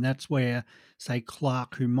that, Ben, that's where, say,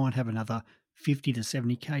 Clark, who might have another 50 to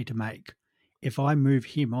 70K to make, if I move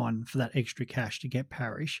him on for that extra cash to get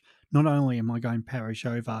Parrish, not only am I going Parrish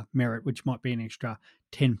over Merritt, which might be an extra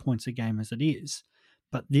 10 points a game as it is,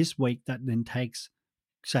 but this week that then takes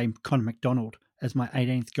say, Connor McDonald as my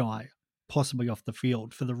 18th guy, possibly off the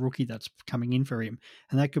field for the rookie that's coming in for him.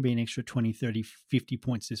 And that could be an extra 20, 30, 50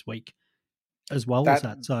 points this week as well as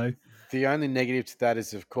that. So the only negative to that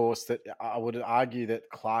is, of course, that I would argue that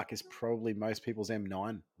Clark is probably most people's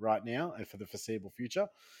M9 right now and for the foreseeable future.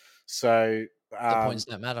 So The points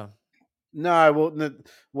don't matter. No, well,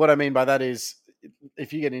 what I mean by that is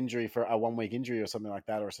if you get injury for a 1 week injury or something like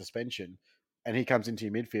that, or a suspension, and he comes into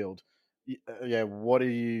your midfield,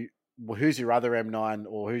 who's your other M9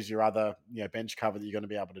 or who's your other bench cover that you're going to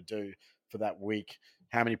be able to do for that week?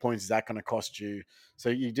 How many points is that going to cost you? So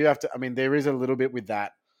you do have to. I mean, there is a little bit with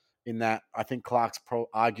that. In that, I think Clark's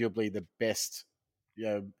arguably the best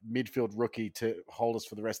midfield rookie to hold us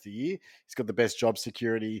for the rest of the year. He's got the best job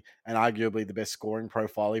security and arguably the best scoring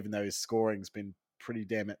profile, even though his scoring's been pretty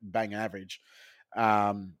damn bang average.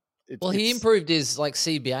 He improved his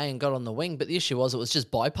CBA and got on the wing, but the issue was it was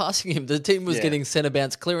just bypassing him. The team was getting centre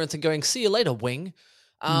bounce clearance and going, "See you later, wing."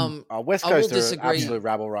 West Coast are an absolute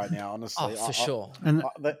rabble right now, honestly. For sure.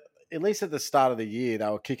 At least at the start of the year, they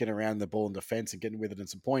were kicking around the ball in defence and getting with it in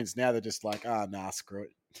some points. Now they're just like, screw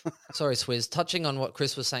it. Sorry, Swizz. Touching on what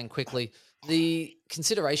Chris was saying quickly, the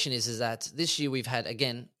consideration is that this year we've had,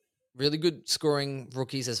 again, really good scoring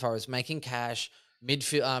rookies as far as making cash, mid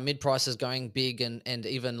prices going big, and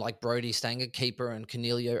even like Brody staying a keeper and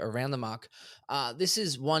Cornelio around the mark. This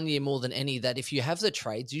is 1 year more than any that if you have the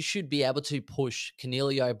trades, you should be able to push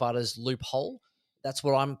Cornelio Butters loophole. That's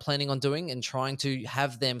what I'm planning on doing and trying to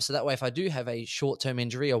have them. So that way, if I do have a short-term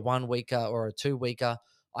injury, a 1 weeker or a 2 weeker,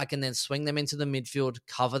 I can then swing them into the midfield,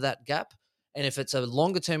 cover that gap. And if it's a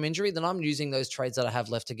longer-term injury, then I'm using those trades that I have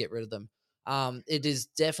left to get rid of them. It is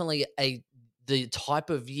definitely the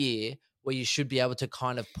type of year where you should be able to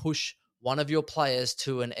kind of push one of your players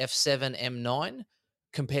to an F7, M9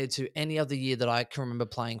 compared to any other year that I can remember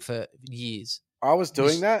playing for years. I was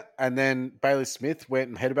doing that, and then Bailey Smith went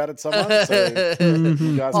and headbutted someone. So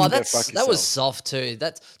you guys that was soft too.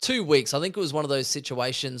 That's 2 weeks. I think it was one of those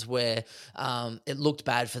situations where it looked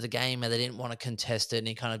bad for the game and they didn't want to contest it, and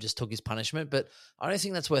he kind of just took his punishment. But I don't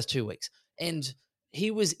think that's worth 2 weeks. And he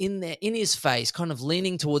was in there, in his face, kind of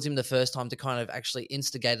leaning towards him the first time to kind of actually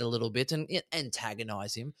instigate a little bit and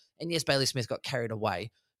antagonize him. And yes, Bailey Smith got carried away.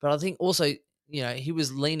 But I think also, he was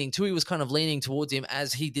kind of leaning towards him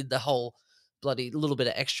as he did the whole bloody little bit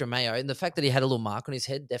of extra mayo, and the fact that he had a little mark on his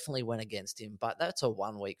head definitely went against him. But that's a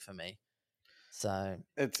 1 week for me. So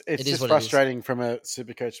it's just frustrating from a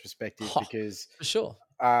Supercoach perspective because for sure.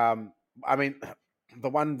 I mean, the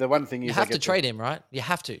one thing is you have to trade him, right? You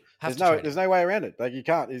have to. There's no way around it. Like you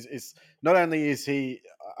can't. Is not only is he.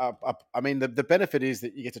 I mean, the benefit is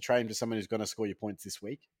that you get to trade him to someone who's going to score your points this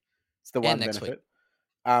week. It's the one benefit.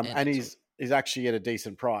 And he's actually at a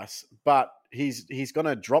decent price, but he's going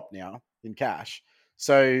to drop now in cash.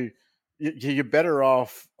 So you're better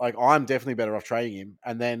off, I'm definitely better off trading him.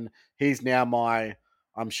 And then he's now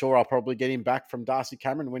I'm sure I'll probably get him back from Darcy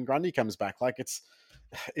Cameron when Grundy comes back.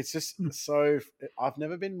 It's just so, I've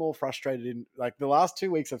never been more frustrated in the last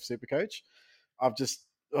 2 weeks of Supercoach. I've just,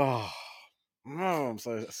 I'm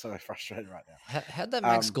so frustrated right now. How'd that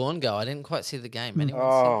Max Gawn go? I didn't quite see the game. Mate.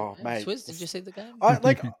 Swizz, did you see the game?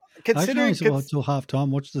 Considering I saw it till half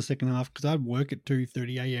time, watched the second half because I work at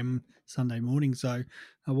 2:30 a.m. Sunday morning. So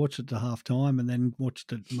I watched it to half time and then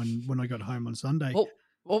watched it when I got home on Sunday. Well,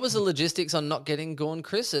 what was the logistics on not getting Gawn,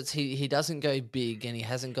 Chris? It's he doesn't go big and he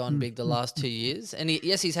hasn't gone big the last 2 years. And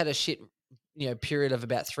he's had a shit period of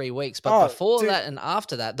about 3 weeks. But before that and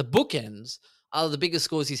after that, the bookends are the biggest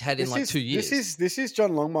scores he's had in 2 years. This is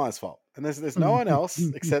John Longmire's fault. And there's no one else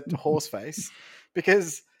except Horseface,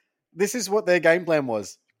 because this is what their game plan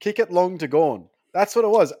was. Kick it long to Gawn. That's what it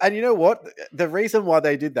was. And you know what? The reason why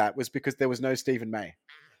they did that was because there was no Stephen May.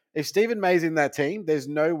 If Stephen May's in that team, there's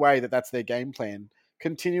no way that's their game plan.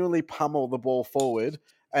 Continually pummel the ball forward,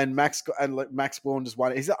 and Max Gawn just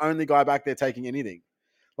won. He's the only guy back there taking anything.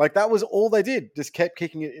 That was all they did. Just kept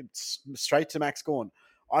kicking it straight to Max Gawn.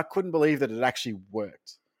 I couldn't believe that it actually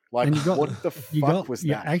worked. What the fuck was that?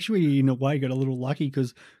 Yeah, actually, in a way, got a little lucky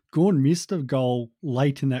because Gawn missed a goal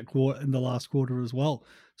late in that quarter, in the last quarter as well.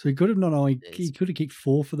 So he could have he could have kicked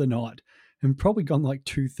 4 for the night and probably gone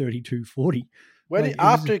 230, 240.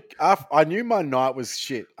 After I knew my night was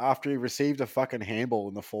shit after he received a fucking handball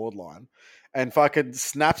in the forward line and fucking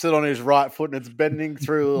snaps it on his right foot and it's bending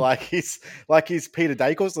through like he's Peter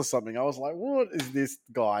Dacos or something. I was like, what is this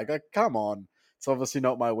guy? Come on. It's obviously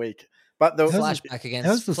not my week. But the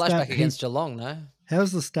flashback against Geelong, no?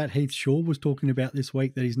 How's the stat Heath Shaw was talking about this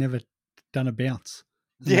week that he's never done a bounce?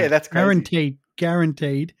 Yeah, that's crazy.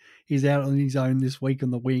 Guaranteed he's out on his own this week on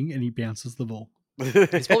the wing and he bounces the ball.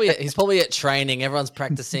 He's probably at training. Everyone's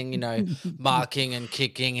practicing, marking and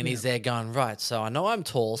kicking, and he's there going, right. So I know I'm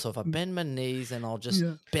tall, so if I bend my knees, and I'll just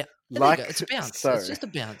bounce. It's a bounce. so. It's just a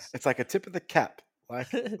bounce. It's like a tip of the cap, like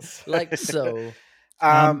so.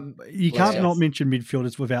 You can't not mention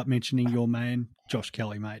midfielders without mentioning your man Josh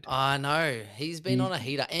Kelly, mate. I know he's been on a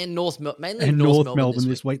heater, and mainly and North Melbourne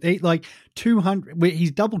this week. They, like 200.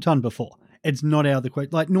 He's double ton before. It's not out of the question.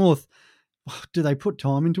 Like North, do they put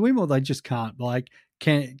time into him, or they just can't? Like,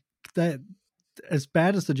 can they? As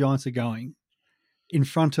bad as the Giants are going, in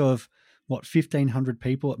front of 1,500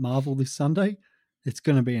 people at Marvel this Sunday, it's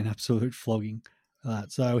going to be an absolute flogging.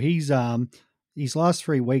 So he's his last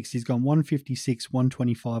 3 weeks, he's gone 156,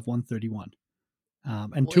 125, 131.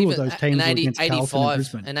 And two of those teams were against Carlton and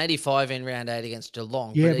Brisbane. An 85 in round 8 against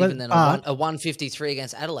Geelong. Yeah, but even then a 153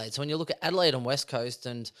 against Adelaide. So when you look at Adelaide on West Coast,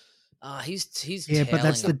 and he's but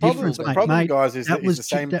that's the difference, The problem, mate, guys, is that he's the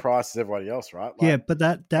same price as everybody else, right? Like, but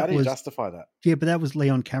that how do you was justify that? Yeah, but that was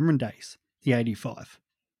Leon Cameron days, the 85.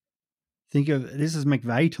 Think of this is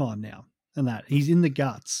McVeigh time now, and that he's in the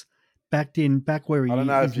guts. Back where he. I don't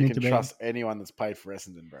know if you meant can to trust anyone that's played for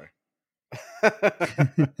Essendon, bro.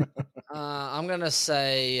 I'm gonna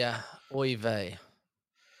say oy vey.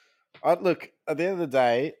 Look, at the end of the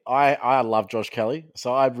day, I love Josh Kelly,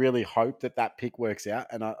 so I really hope that pick works out,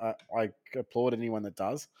 and I applaud anyone that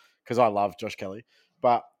does, because I love Josh Kelly.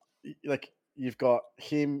 But like, you've got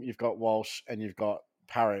him, you've got Walsh, and you've got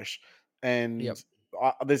Parrish, and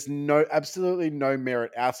there's absolutely no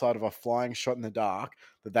merit outside of a flying shot in the dark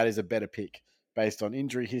that is a better pick based on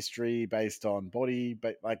injury history, based on body,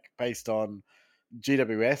 based on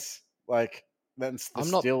GWS. Like, that's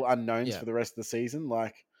still unknowns for the rest of the season.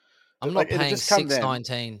 Like, I'm not paying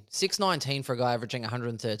 $6.19 for a guy averaging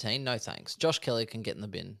 113. No thanks. Josh Kelly can get in the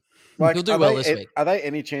bin. Like, he'll do well this week. Are they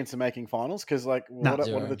any chance of making finals? Because what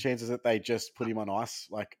are the chances that they just put him on ice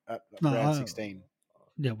at round 16?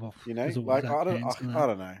 Yeah, well, I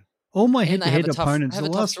don't know. All my head-to-head opponents the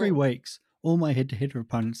last 3 weeks, all my head-to-head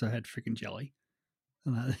opponents have had freaking jelly.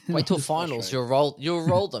 Wait till finals. You'll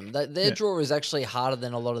roll them. Their draw is actually harder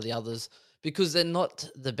than a lot of the others because they're not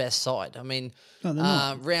the best side. I mean,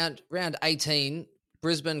 round 18,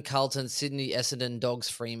 Brisbane, Carlton, Sydney, Essendon, Dogs,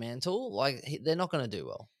 Fremantle. Like, they're not going to do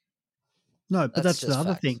well. No, but that's the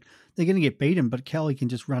other thing. They're going to get beaten, but Kelly can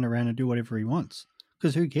just run around and do whatever he wants.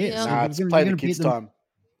 Because who cares? Yeah. It's play the kids' time.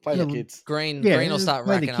 Play the kids. Green will start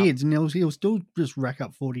racking up. Play the kids, and he'll still just rack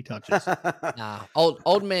up 40 touches.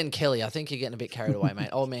 Old man Kelly. I think you're getting a bit carried away, mate.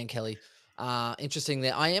 Old man Kelly. Interesting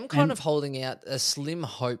there. I am kind of holding out a slim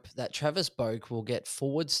hope that Travis Boak will get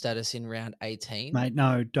forward status in round 18. Mate,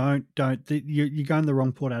 no, don't. You're going the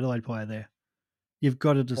wrong Port Adelaide player there. You've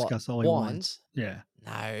got to discuss Ollie Wines. Yeah.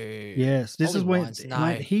 No. Yes, this is when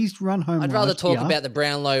mate, he's run home. I'd rather talk about the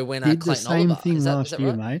Brownlow winner. Did Clayton the same Oliver. thing last year,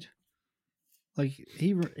 right? mate. Like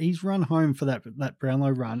he's run home for that Brownlow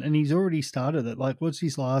run, and he's already started it. Like, what's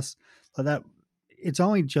his last? Like that, it's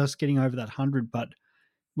only just getting over that 100, but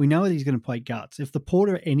we know that he's going to play guts. If the Port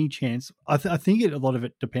are any chance, I think a lot of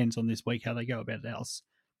it depends on this week how they go about else.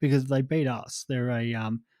 Because if they beat us,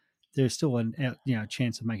 there's still a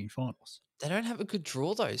chance of making finals. They don't have a good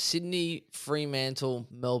draw though. Sydney, Fremantle,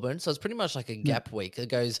 Melbourne. So it's pretty much like a gap week. It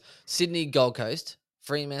goes Sydney, Gold Coast,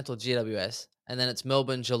 Fremantle, GWS, and then it's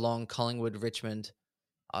Melbourne, Geelong, Collingwood, Richmond.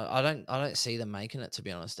 I don't see them making it, to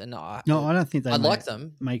be honest. And I don't think they. I'd like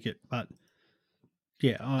them make it, but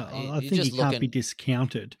yeah, I think he can't be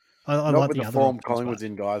discounted. I not like with the the other form options, Collingwood's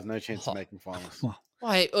in, guys. No chance of making finals. Well,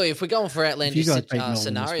 if we're going for outlandish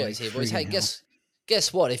scenarios here, boys, hey,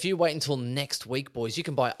 guess what? If you wait until next week, boys, you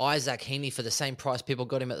can buy Isaac Heaney for the same price people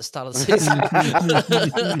got him at the start of the season.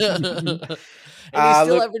 And he's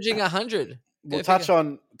still averaging 100. We'll touch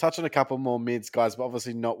on a couple more mids, guys, but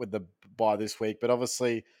obviously not with the bye this week. But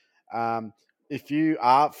obviously, if you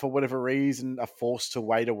are, for whatever reason, are forced to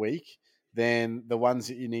wait a week, then the ones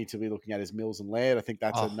that you need to be looking at is Mills and Laird. I think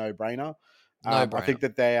that's a no-brainer. I think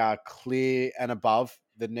that they are clear and above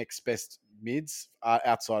the next best mids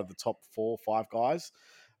outside of the top 4 or 5 guys.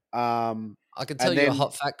 I can tell you a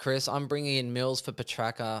hot fact, Chris. I'm bringing in Mills for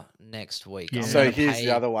Petrarca next week. Yeah. So here's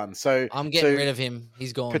the other one. So I'm getting rid of him.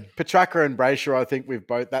 He's gone. Petrarca and Brayshaw, I think we've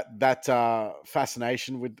both that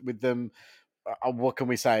fascination with them. What can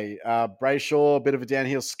we say? Brayshaw, a bit of a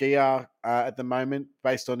downhill skier at the moment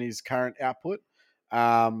based on his current output.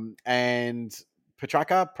 And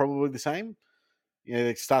Petrarca, probably the same.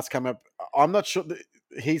 It starts coming up. I'm not sure.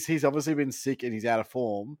 He's obviously been sick and he's out of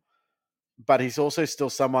form, but he's also still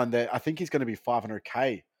someone that I think he's going to be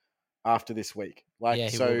 500K after this week. Like, yeah,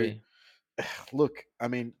 he will be. Look, I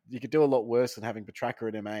mean, you could do a lot worse than having Petrarca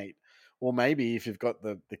at M8 or maybe if you've got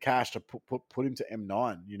the cash to put him to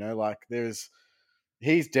M9, like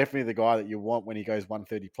he's definitely the guy that you want when he goes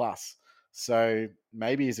 130 plus. So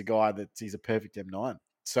maybe he's a guy he's a perfect M9.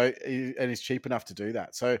 So and he's cheap enough to do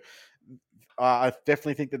that. So I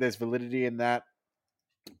definitely think that there's validity in that.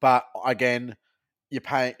 But again, you're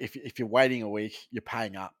paying if you're waiting a week, you're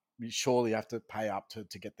paying up. You surely have to pay up to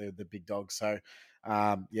get the big dogs. So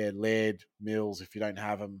Laird, Mills, if you don't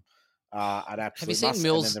have them, at absolute have you seen must,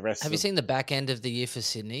 Mills? and then the rest Have of you seen the back end of the year for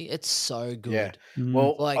Sydney? It's so good. Yeah. Mm.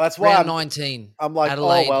 Well, Like that's why round 19. I'm like,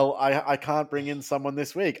 Adelaide. I can't bring in someone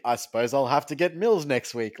this week. I suppose I'll have to get Mills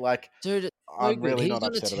next week. Like, Dude, it's so I'm good. really He's not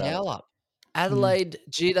going to upset about it. towel up. Adelaide,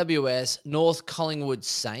 GWS, North Collingwood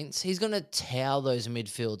Saints. He's going to towel those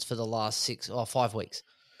midfields for the last 6 or 5 weeks.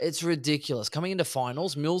 It's ridiculous. Coming into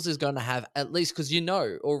finals, Mills is going to have at least, because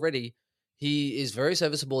already he is very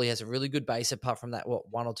serviceable. He has a really good base apart from that,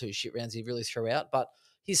 1 or 2 shit rounds he really threw out. But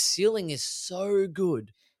his ceiling is so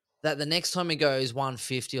good that the next time he goes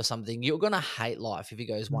 150 or something, you're going to hate life if he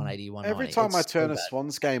goes 180, 190. Every time I It's turn so a bad.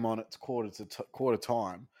 Swans game on at quarter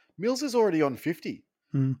time, Mills is already on 50.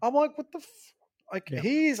 Mm. I'm like, what the Yeah.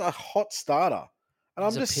 he is a hot starter. And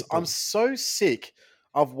He's a pit I'm bull. so sick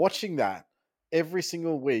of watching that every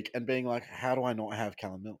single week and being like, how do I not have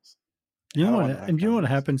Callum Mills? You know How do I what? not have And you know Callum what Mills?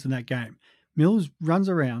 happens in that game? Mills runs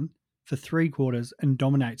around for 3 quarters and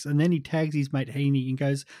dominates, and then he tags his mate Heaney and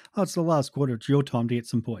goes, "Oh, it's the last quarter. It's your time to get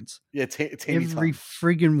some points." Yeah, teeny Every time.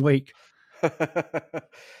 friggin' week.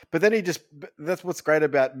 But then that's what's great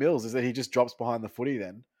about Mills is that he just drops behind the footy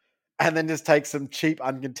then and then just takes some cheap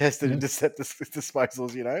uncontested intercept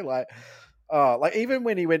disposals, like even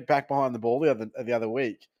when he went back behind the ball the other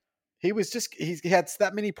week, he had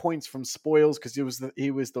that many points from spoils because he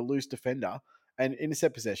was the loose defender and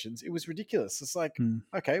intercept possessions. It was ridiculous. It's like,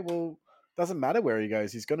 okay, well, doesn't matter where he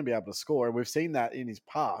goes, he's going to be able to score, and we've seen that in his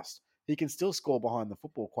past. He can still score behind the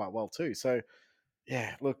football quite well too. So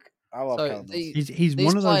yeah, look, I love Callum Mills. He's these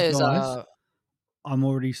one of those players guys. are- I'm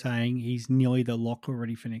already saying he's nearly the lock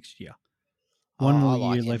already for next year. Oh, One I more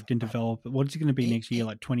like year him. left in development. What's he going to be He- next year?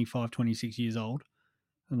 Like 25, 26 years old?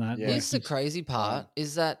 And that. Yeah. like, Here's the he's- crazy part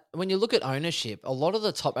is that when you look at ownership, a lot of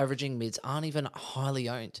the top averaging mids aren't even highly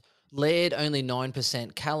owned. Laird only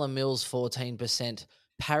 9%, Callum Mills 14%,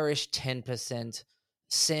 Parrish 10%,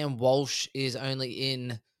 Sam Walsh is only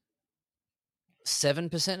in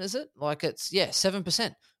 7%, is it? Like it's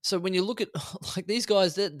 7%. So when you look at like these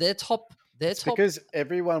guys, they're top. They're It's top. because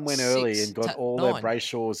everyone went early 6 and got to all 9. their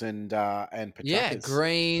Brayshaws and Patakas. Yeah,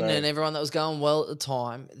 Green So- and everyone that was going well at the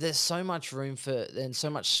time. There's so much room and so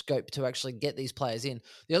much scope to actually get these players in.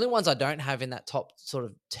 The only ones I don't have in that top sort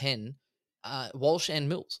of 10, Walsh and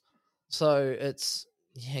Mills. So it's,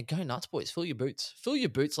 go nuts, boys. Fill your boots. Fill your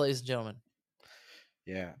boots, ladies and gentlemen.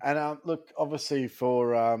 Yeah, and look, obviously for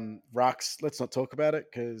rucks, let's not talk about it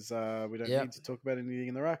because we don't Yep. need to talk about anything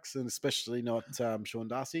in the rucks, and especially not Sean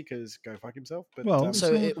Darcy because go fuck himself. But Well, So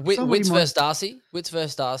somebody Wits might- versus Darcy. Wits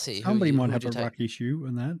versus Darcy. Somebody might who have would a you ruck take? issue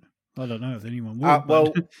in that. I don't know if anyone will.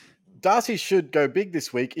 well, but- Darcy should go big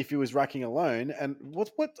this week if he was rucking alone. And what?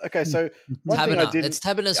 Okay, so one thing I Taberner. didn't. It's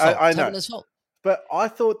Taberner's fault. I know. Taberner's fault. But I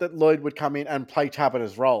thought that Lloyd would come in and play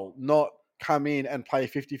Taberner's role, not come in and play a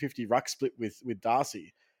 50-50 ruck split with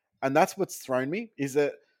Darcy. And that's what's thrown me, is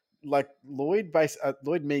that like Lloyd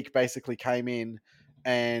Meek basically came in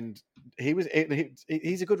and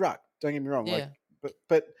he's a good ruck. Don't get me wrong. Yeah. Like,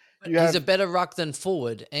 but you He's have a better ruck than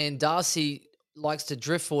forward, and Darcy likes to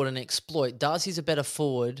drift forward and exploit. Darcy's a better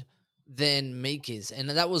forward than Meek is, and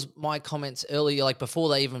that was my comments earlier, like before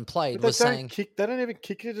they even played, but was saying they don't even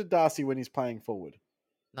kick it to Darcy when he's playing forward.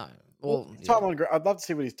 no. Well, Well, time on. I'd love to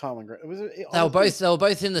see what his time on. they were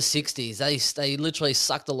both in the 60s. They literally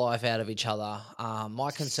sucked the life out of each other. My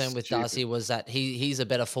concern with Stupid. Darcy was that he's a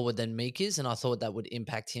better forward than Meek is, and I thought that would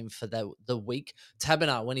impact him for the week.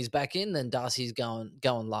 Taberner, when he's back in, then Darcy's going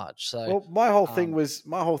large. So Well, my whole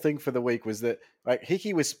thing for the week was that like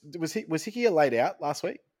Hickey was Hickey laid out last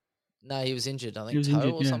week. no, he was injured. I He think was toe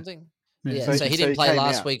injured, or yeah. something. Yeah. Yeah, So so he he didn't play came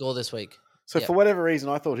last out. week or this week. So Yeah. for whatever reason,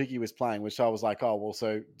 I thought Hickey was playing, which I was like, oh well.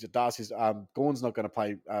 So Darcy's Gorn's not going to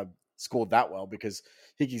play scored that well because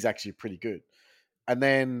Hickey's actually pretty good. And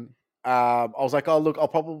then I was like, oh look, I'll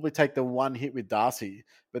probably take the one hit with Darcy.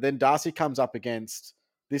 But then Darcy comes up against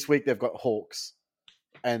this week. They've got Hawks,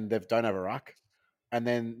 and they don't have a ruck, and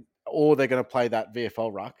then or they're going to play that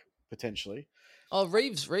VFL ruck potentially. Oh,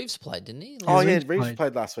 Reeves played, didn't he? Oh yeah, Reeves Reeves played.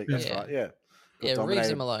 played last week. That's Yeah. right. Yeah. Yeah, Reeves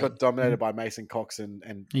him alone. Got dominated by Mason Cox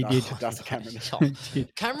and He did. Dusty Cameron.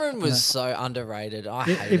 Cameron was so underrated. I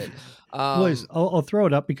If- hate it. Boys, I'll throw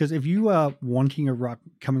it up because if you are wanting a ruck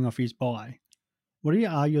coming off his bye, what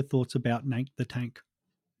are your thoughts about Nate the Tank?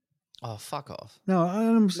 Oh, fuck off.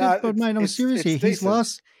 No, but mate, I'm serious here.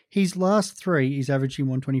 His last 3, he's averaging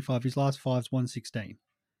 125. His last 5's 116,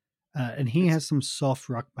 and he has some soft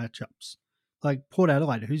ruck matchups. Like Port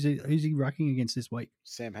Adelaide, who's he rucking against this week?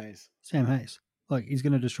 Sam Hayes. Sam Hayes. Like he's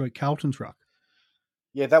going to destroy Carlton's ruck.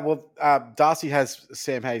 Yeah, that will. Darcy has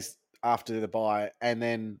Sam Hayes after the bye, and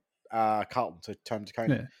then Carlton to Tom Taconi.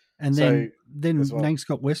 Yeah, and So, then as well. Nank's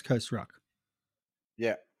got West Coast ruck,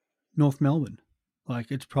 Yeah, North Melbourne.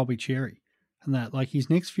 Like it's probably Cherry, and that like his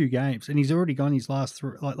next few games, and he's already gone his last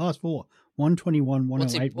 4, 121,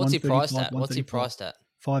 108, What's he priced 135, at? What's he 135, priced at?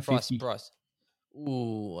 550. Price.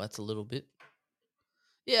 Ooh, that's a little bit.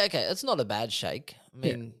 Yeah, okay, it's not a bad shake. I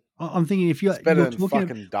mean, I'm thinking if you're better than talking,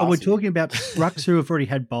 fucking Darcy. we're talking about rucks who have already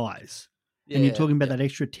had buys, and you're talking about that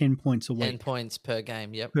extra 10 points a 10 week points per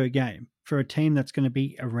game. Yep. per game for a team that's going to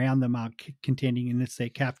be around the mark contending, and it's their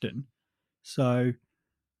captain. So,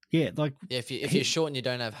 yeah, like Yeah, if you're short and you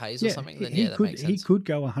don't have Hayes or something, then that makes sense. He could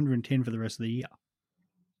go 110 for the rest of the year.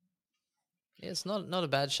 Yeah, it's not a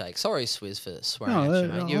bad shake. Sorry, Swizz, for swearing No,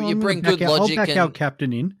 at you, mate. You I'm bring gonna good logic. I'll back our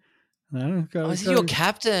captain in. Is he your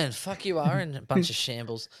captain? Fuck, you are in a bunch of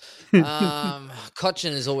shambles.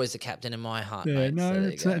 Cochin is always the captain in my heart, Yeah, mate. no,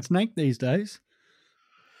 it's Nank these days.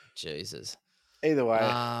 Jesus. either way,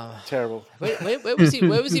 terrible. Where was he?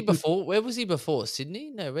 Where was he before? Where was he before?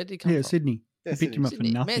 Sydney? No, where did he come from? Sydney. Yeah, Picked him up Sydney.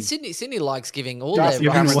 for nothing. Man, Sydney likes giving all Darcy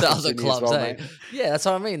their Cameron's rucks to from other Sydney as clubs. well, eh? mate. Yeah, that's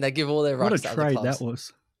what I mean. They give all their What rucks a to other trade clubs. that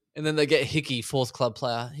was. And then they get Hickey, fourth club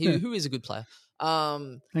player. Hmm. Who is a good player.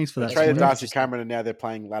 Thanks for They that. traded Swanee. Darcy Cameron, and now they're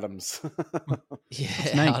playing Laddams. Yeah,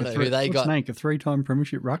 Nank, I know who they got. Nank, a 3-time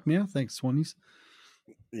premiership ruck now. Thanks, Swannies.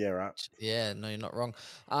 Yeah, right. Yeah, no, you're not wrong.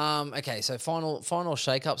 Okay, so final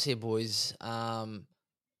shake-ups here, boys.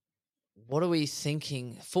 What are we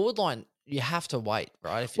thinking? Forward line, you have to wait,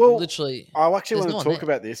 right? If Well, literally, I actually there's want no to one talk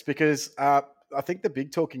there. about this because I think the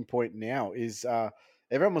big talking point now is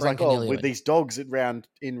everyone was Brent like, "Oh, Cornelio with in. these dogs in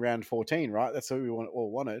round 14, right? That's what we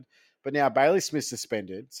all wanted." But now Bailey Smith's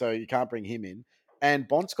suspended, so you can't bring him in, and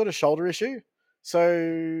Bont's got a shoulder issue.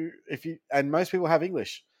 So most people have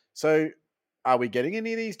English. So are we getting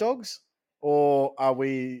any of these dogs, or are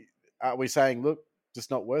we saying, look, just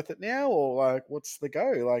not worth it now, or like what's the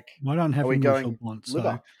go? Like, I don't have are we English or going Bont, so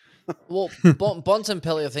liver? Well,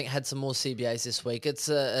 Bontempelli, I think, had some more CBAs this week. It's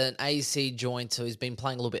an AC joint, so he's been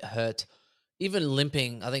playing a little bit hurt. Even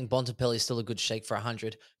limping, I think Bontempelli is still a good shake for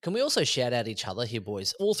 100. Can we also shout out each other here,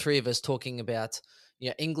 boys? All three of us talking about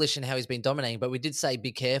English and how he's been dominating, but we did say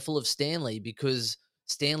be careful of Stanley because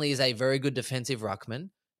Stanley is a very good defensive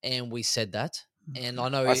ruckman, and we said that. And I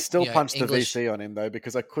know I still punched English, the VC on him though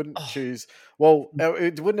because I couldn't choose. Well,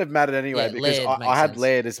 it wouldn't have mattered anyway Yeah, because Laird I makes had sense.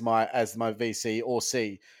 Laird as my VC or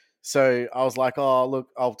C. So I was like, oh look,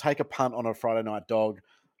 I'll take a punt on a Friday night dog,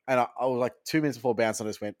 and I was like 2 minutes before bounce, I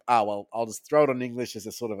just went, well, I'll just throw it on English as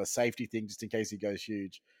a sort of a safety thing just in case he goes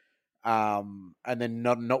huge. And then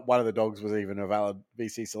not one of the dogs was even a valid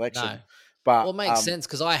VC selection. No. But Well, it makes sense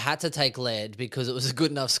because I had to take Laird because it was a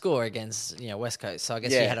good enough score against West Coast. So I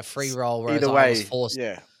guess you had a free roll, whereas either I was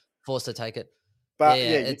way, forced to take it. But yeah,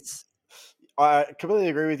 it's I completely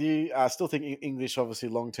agree with you. I still think English, obviously,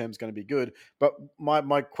 long term is going to be good. But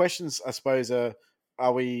my questions, I suppose,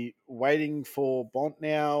 are we waiting for Bont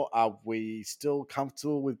now? Are we still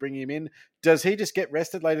comfortable with bringing him in? Does he just get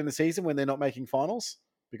rested late in the season when they're not making finals?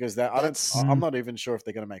 Because I'm not even sure if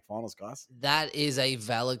they're going to make finals, guys. that is a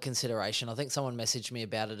valid consideration. I think someone messaged me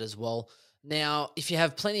about it as well. Now, if you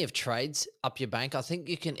have plenty of trades up your bank, I think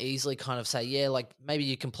you can easily kind of say, yeah, like maybe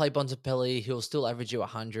you can play Bontempelli. He'll still average you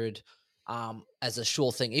 100 as a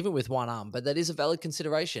sure thing, even with one arm. But that is a valid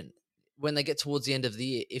consideration. When they get towards the end of the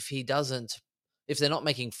year, if they're not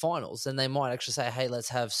making finals, then they might actually say, hey, let's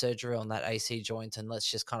have surgery on that AC joint and let's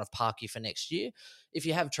just kind of park you for next year. If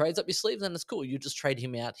you have trades up your sleeve, then it's cool. You just trade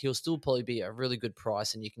him out. He'll still probably be a really good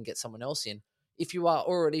price and you can get someone else in. If you are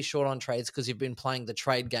already short on trades because you've been playing the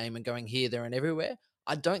trade game and going here, there, and everywhere,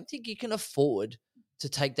 I don't think you can afford to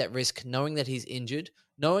take that risk knowing that he's injured,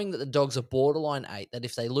 knowing that the Dogs are borderline 8, that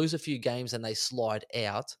if they lose a few games and they slide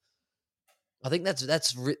out, I think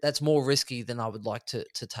that's more risky than I would like to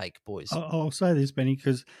take, boys. I'll say this, Benny,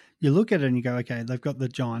 because you look at it and you go, okay, they've got the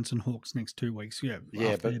Giants and Hawks next 2 weeks. Yeah,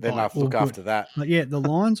 after but their then bye, I look all after good. that. But yeah, the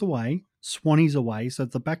Lions away, Swannies away, so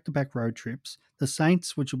the back-to-back road trips. The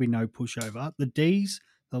Saints, which will be no pushover. The D's,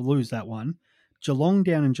 they'll lose that one. Geelong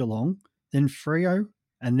down in Geelong, then Freo,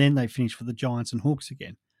 and then they finish for the Giants and Hawks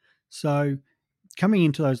again. So coming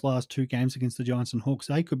into those last 2 games against the Giants and Hawks,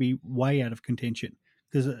 they could be way out of contention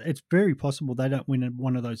because it's very possible they don't win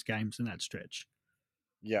one of those games in that stretch.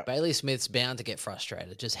 Yeah. Bailey Smith's bound to get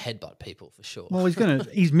frustrated, just headbutt people for sure. Well,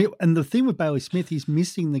 and the thing with Bailey Smith, he's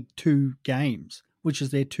missing the 2 games, which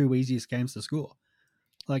is their 2 easiest games to score.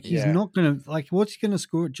 Like, he's Yeah. not going to, like, what's he going to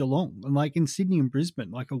score at Geelong? And, like, in Sydney and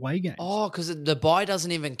Brisbane, like, away games. Oh, because the bye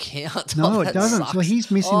doesn't even count. No, Oh, it that doesn't. So sucks.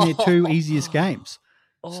 he's missing their 2 easiest games.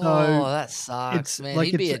 Oh, So that sucks, It's man. like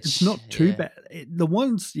He'd be it's not too yeah. bad. The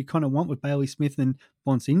ones you kind of want with Bailey Smith and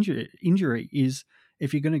Bont's injury is,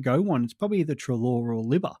 if you're going to go one, it's probably either Treloar or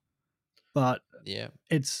Libba. But Yeah.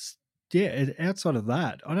 outside of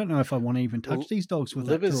that, I don't know if I want to even touch these dogs with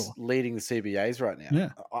that Libba's draw. leading the CBAs right now. Yeah.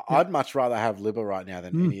 I'd much rather have Libba right now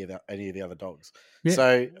than Mm. any of the other dogs. Yeah.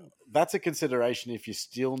 So that's a consideration if you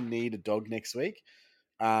still need a dog next week.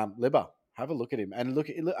 Libba, have a look at him and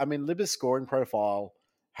Libba's scoring profile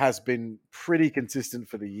has been pretty consistent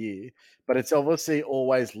for the year, but it's obviously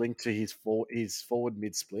always linked to his forward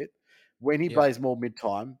mid split. When he Yep. plays more mid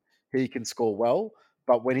time, he can score well.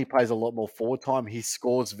 But when he plays a lot more forward time, he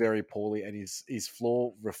scores very poorly, and his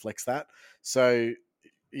floor reflects that. So,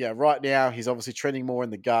 yeah, right now he's obviously trending more in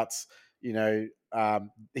the guts. You know,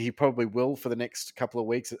 he probably will for the next couple of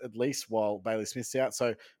weeks at least while Bailey Smith's out.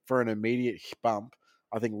 So for an immediate bump,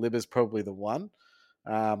 I think Libba's probably the one.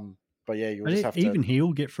 But yeah, you'll just have Even to.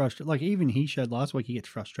 he'll get frustrated. Like, even he showed last week he gets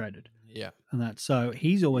frustrated. Yeah. And that. So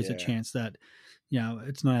he's always a Yeah. chance that, you know,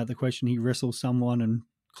 it's not out of the question he wrestles someone and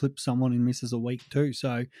clips someone and misses a week too.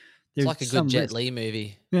 So It's there's like a some good Jet risk. Li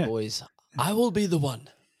movie, Yeah. boys. I will be the one.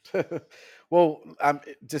 Well,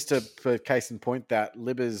 just for case in point, that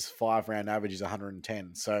Libba's 5-round average is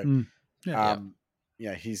 110. So, Yeah.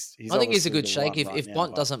 yeah, he's. I think he's a obviously good the shake. one If right now,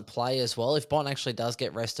 Bont but- doesn't play as well, if Bont actually does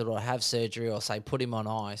get rested or have surgery or say put him on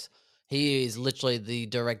ice, he is literally the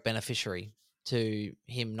direct beneficiary to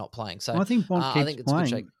him not playing. So I think Bont I keeps think it's a good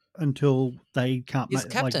shake. playing until they can't He's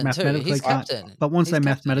captain too. mathematically He's can't. captain. But once He's they captain, he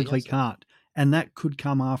mathematically has to. can't, and that could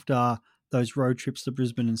come after those road trips to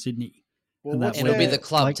Brisbane and Sydney. Well, and what's And it'll be their- the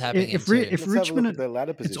club like, tapping if in Ri- too. if let's have a look Richmond, at their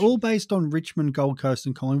ladder position. it's all based on Richmond, Gold Coast,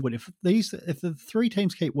 and Collingwood. If the 3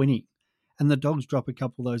 teams keep winning, and the Dogs drop a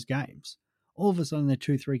couple of those games, all of a sudden they're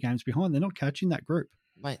 2-3 games behind. They're not catching that group.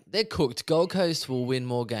 Mate, they're cooked. Gold Coast will win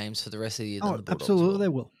more games for the rest of the year than Oh, the Bulldogs absolutely, will. they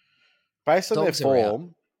will. Based on Dogs their are out.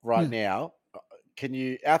 form right now, can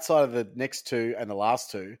you, outside of the next 2 and the last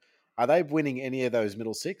 2, are they winning any of those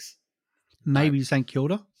middle 6? Maybe St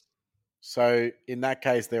Kilda. So in that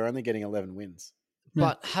case, they're only getting 11 wins. Yeah.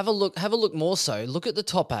 But have a look more so. Look at the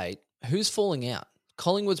top 8. Who's falling out?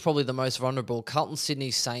 Collingwood's probably the most vulnerable. Carlton,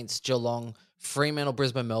 Sydney, Saints, Geelong, Fremantle,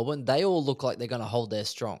 Brisbane, Melbourne. They all look like they're going to hold their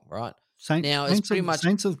strong, right? Now, it's pretty much-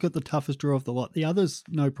 Saints have got the toughest draw of the lot. The others,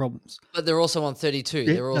 no problems. But they're also on 32. Yeah,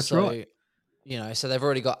 They're that's also, right. so they've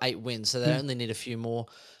already got 8 wins, so they Yeah. only need a few more.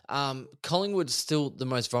 Collingwood's still the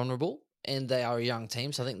most vulnerable, and they are a young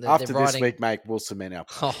team, so I think After they're this riding. week, mate, we'll cement our.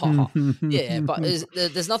 Yeah, but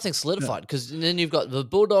there's nothing solidified because then you've got the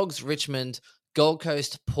Bulldogs, Richmond, Gold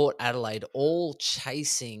Coast, Port Adelaide, all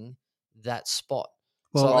chasing that spot.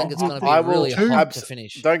 So Well, I think it's going to I be will really hard abs- to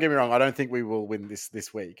finish. Don't get me wrong. I don't think we will win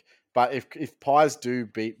this week. But if Pies do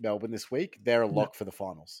beat Melbourne this week, they're a lock for the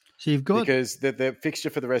finals So you've got because the fixture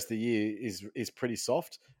for the rest of the year is pretty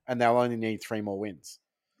soft, and they'll only need 3 more wins.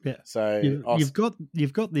 Yeah. So you've got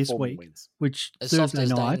this 4 more week, wins. which As soft Thursday as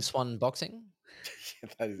Dane night Swan boxing.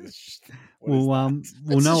 That is what is we'll that?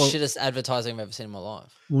 we'll It's know the shittest advertising I've ever seen in my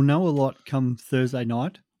life. we'll know a lot come Thursday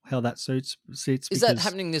night how that sits. Is that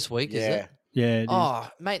happening this week? Is Yeah. it? Yeah. It is. Oh,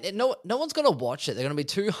 mate, no one's going to watch it. They're going to be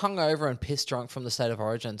too hungover and piss drunk from the State of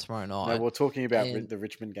Origin tomorrow night. No, we're talking about And- the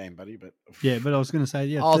Richmond game, buddy. But Yeah, but I was going to say,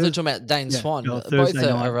 yeah. oh, they're Thurs- talking about Dane yeah, Swan. no, Both Thursday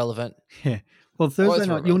are night. irrelevant. Yeah. Well, Thursday Both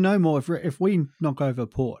night, were you'll know more if we knock over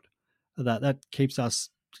Port. That keeps us,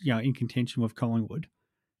 in contention with Collingwood.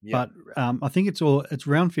 yeah. But I think it's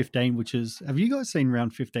round 15, which is. Have you guys seen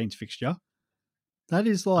round 15's fixture? That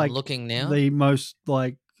is I'm like looking now. the most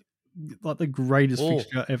like the greatest Oh.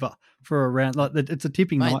 fixture ever for a round. Like it's a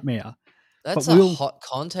tipping Mate, nightmare. That's but a we'll- hot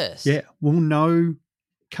contest. Yeah, we'll know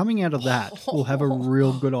coming out of that. We'll have a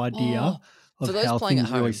real good idea Oh, for of those how playing at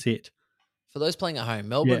things really home, sit. For those playing at home,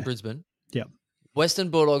 Melbourne, Yeah. Brisbane, Yep. Western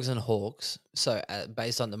Bulldogs and Hawks. So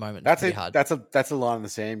based on the moment, That's it's it. pretty hard. That's a line in the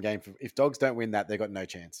sand game. If Dogs don't win that, they've got no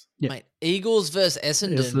chance. Yeah. Mate, Eagles versus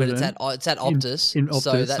Essendon, but it's at Optus. In Optus,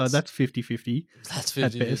 so that's 50-50. that's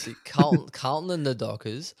at 50-50. Carlton and the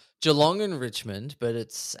Dockers, Geelong and Richmond, but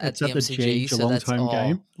it's at It's the at the MCG. G, so Geelong's that's home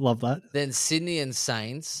game. Love that. Then Sydney and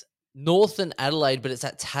Saints, North and Adelaide, but it's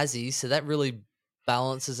at Tassie, so that really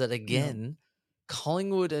balances it again.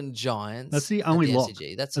 Collingwood and Giants. That's the at only lock.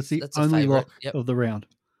 MCG. That's That's the a only favourite. lock Yep. of the round.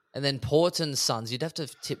 And then Port and Suns, you'd have to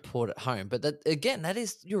tip Port at home. But that again, that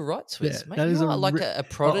is, you're right, Swizz. Yeah, Mate, that is you are like re- a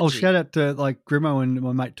prodigy. I'll shout out to like Grimo and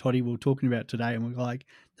my mate Toddy we were talking about today, and we're like,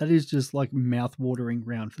 that is just like mouth-watering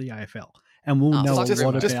round for the AFL. And we'll Oh, know fuck a it,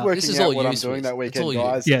 lot mate. just about. working This is out all what you, I'm doing Swizz. that It's weekend, all you.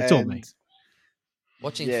 guys. Yeah, it's all and me.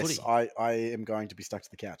 Watching yes, footy. I am going to be stuck to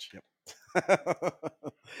the couch. Yep.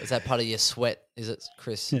 Is that part of your sweat? Is it,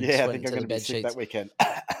 Chris? Yeah, I Sweating think to I'm going the to be bed sick sheets? that weekend.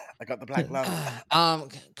 I got the black lung.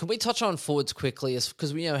 Can we touch on forwards quickly?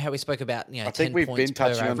 Because we know how we spoke about I 10 think we've points been per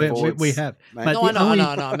touching on average. forwards. We have. mate. But No, the I know, only-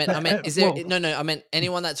 I know. I meant, is there? well, No. I meant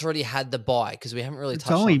anyone that's already had the buy because we haven't really It's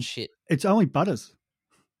touched only- on shit. It's only Butters,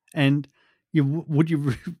 and would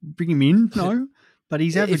you bring him in? No, but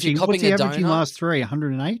he's If you're averaging. What's copying he a averaging donut- last three?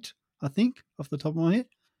 108, I think, off the top of my head.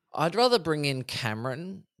 I'd rather bring in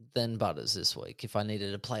Cameron than Butters this week if I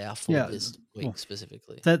needed a player for Yeah, this week well,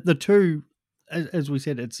 specifically. The two, as we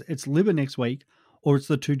said, it's Libba next week, or it's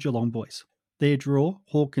the two Geelong boys. Their draw: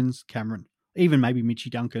 Hawkins, Cameron, even maybe Mitchy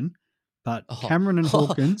Duncan, but Oh. Cameron and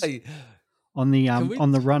Hawkins Hey, on the Can we-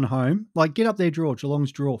 on the run home. Like, get up their draw,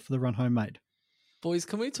 Geelong's draw for the run home, mate. boys,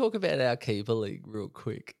 can we talk about our keeper league real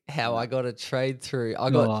quick? How I got a trade through.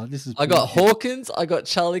 I This is got bullshit. Hawkins, I got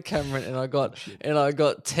Charlie Cameron, and I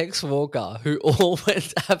got Tex Walker, who all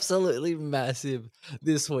went absolutely massive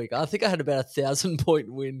this week. I think I had about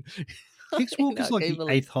 1,000-point win. Tex in Walker's our like keeper the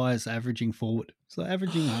league. 8th highest averaging forward. So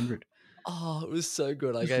averaging 100. Oh, it was so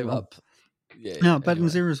good. I Just gave wrong. up. Yeah. No, but in anyway.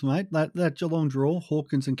 serious, mate, that Geelong draw,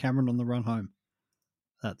 Hawkins and Cameron on the run home.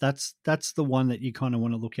 That's the one that you kind of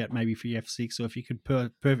want to look at maybe for your F6, or if you could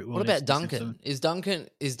perfect. What about Duncan? Is Duncan going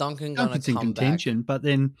to Duncan's in come back? contention, but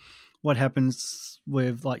then what happens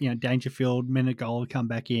with Dangerfield, Menegola come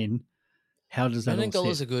back in? How does that all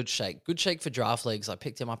Menengola's sit? a good shake. Good shake for draft leagues. I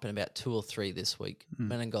picked him up in about 2 or 3 this week.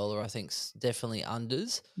 Menengola, I think, definitely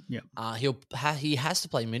unders. Yep. He has to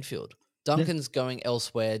play midfield. Duncan's going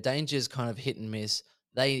elsewhere. Danger's kind of hit and miss.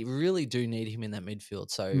 They really do need him in that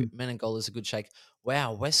midfield. So Menengola's a good shake.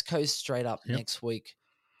 Wow, West Coast straight up next week.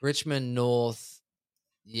 Richmond, North.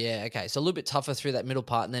 Yeah, okay. So a little bit tougher through that middle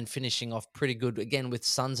part and then finishing off pretty good again with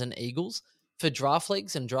Suns and Eagles. For draft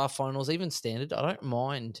leagues and draft finals, even standard, I don't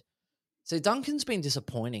mind. So Duncan's been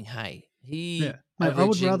disappointing, hey. Mate, I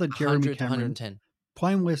would rather Jeremy 100 to Cameron 110.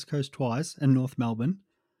 playing West Coast twice and North Melbourne.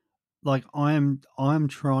 Like, I'm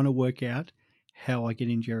trying to work out how I get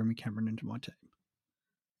in Jeremy Cameron into my team.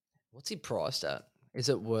 What's he priced at? Is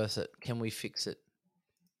it worth it? Can we fix it?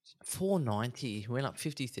 490. He went up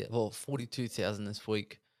 42,000 this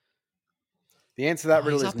week. The answer to that Oh,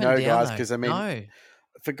 really he's is up and no, down, guys, though. because I mean, No.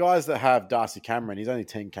 for guys that have Darcy Cameron, he's only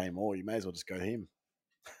 10k more. You may as well just go him.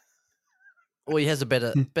 Well, he has a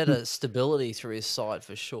better stability through his side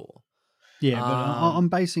for sure. Yeah, but Um, I'm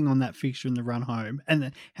basing on that fixture in the run home.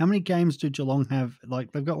 And how many games do Geelong have?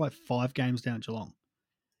 Like, they've got like 5 games down at Geelong.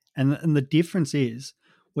 And the difference is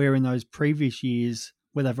where in those previous years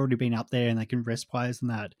where they've already been up there and they can rest players and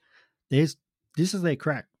that, this is their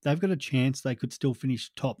crack. They've got a chance they could still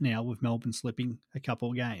finish top now with Melbourne slipping a couple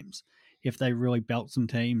of games if they really belt some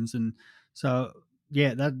teams. And so,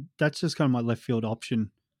 yeah, that's just kind of my left field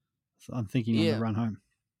option. I'm thinking on Yeah. the run home.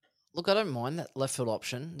 Look, I don't mind that left field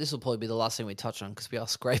option. This will probably be the last thing we touch on because we are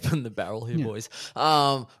scraping the barrel here, Yeah. boys.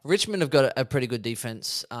 Richmond have got a pretty good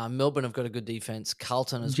defense. Melbourne have got a good defense.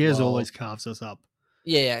 Carlton as Jez well. always carves us up.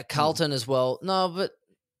 Yeah, Carlton as well. No, but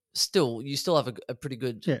still, you still have a pretty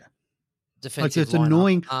good Yeah. Like, defensive it's lineup.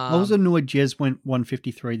 annoying. I was Um, annoyed Jez went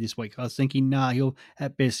 153 this week. I was thinking, he'll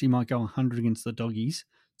at best he might go 100 against the Doggies,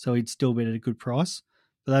 so he'd still be at a good price.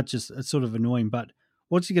 But it's sort of annoying. But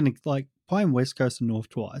what's he going to like playing West Coast and North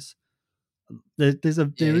twice? There yeah, is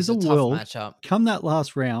a it's tough world matchup. come that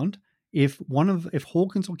last round. If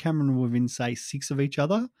Hawkins or Cameron were within say 6 of each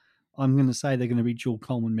other, I'm going to say they're going to be dual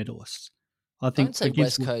Coleman medalists. I think Don't say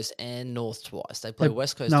against- West Coast and North twice. They play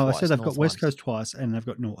West Coast No, twice. I said they've got North West once. Coast twice and they've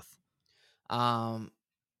got North. But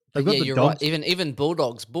They've got yeah, the you're Dogs. right. Even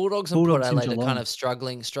Bulldogs and Bulldogs Port in Adelaide are Geelong. kind of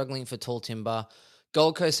struggling for tall timber.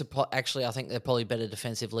 Gold Coast are actually, I think they're probably better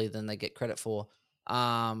defensively than they get credit for.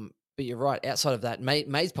 But you're right. Outside of that,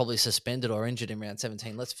 May's probably suspended or injured in round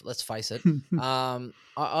 17. Let's face it.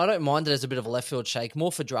 I don't mind it as a bit of a left field shake.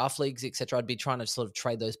 More for draft leagues, etc. I'd be trying to sort of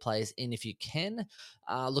trade those players in if you can.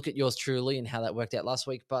 Look at yours truly and how that worked out last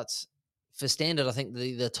week. But for standard, I think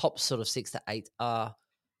the top sort of 6 to 8 are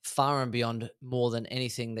far and beyond more than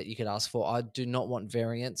anything that you could ask for. I do not want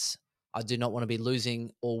variance. I do not want to be losing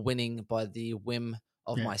or winning by the whim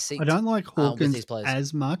of Yeah. my seat. I don't like with Hawkins these players.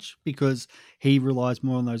 as much because he relies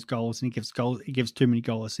more on those goals and he gives too many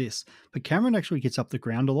goal assists. But Cameron actually gets up the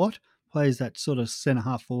ground a lot, plays that sort of centre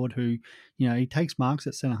half forward who, he takes marks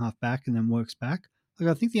at centre half back and then works back.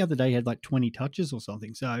 I think the other day he had like 20 touches or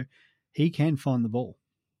something. So he can find the ball.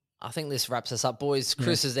 I think this wraps us up, boys.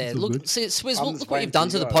 Chris is there. it's all Look, good. see, Swizz, I'm look just what waiting you've done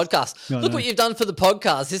for to you the guys. podcast. No, Look no. what you've done for the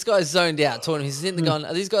podcast. This guy's zoned out. He's sitting there going,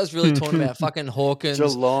 are these guys really talking about fucking Hawkins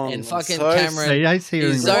Geelong. and fucking So Cameron? See, he's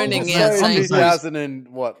hearing He's the- zoning So out, saying, 2000 and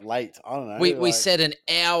what, late? I don't know. We like- said an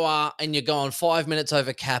hour and you're going 5 minutes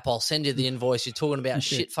over cap. I'll send you the invoice. You're talking about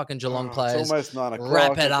shit fucking Geelong It's players. almost 9 o'clock.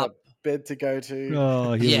 Wrap it I've got up. Bed to go to.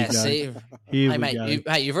 Oh, here Yeah, we go. see? Here Hey, we mate,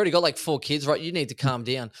 go. you've already got like 4 kids, right? You need to calm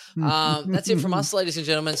down. That's it from us, ladies and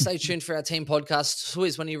gentlemen. Stay tuned for our team podcast.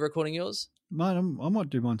 Swizz, when are you recording yours? Mate, I might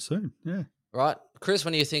do mine soon. Yeah. Right. Chris,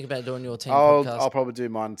 when do you think about doing your team I'll podcast? probably do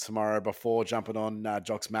mine tomorrow before jumping on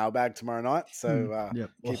Jock's mailbag tomorrow night. So Yep.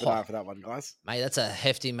 keep an eye out for that one, guys. Mate, that's a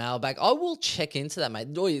hefty mailbag. I will check into that, mate.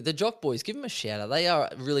 Oi, the Jock Boys, give them a shout out. They are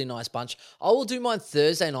a really nice bunch. I will do mine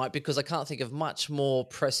Thursday night because I can't think of much more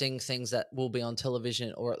pressing things that will be on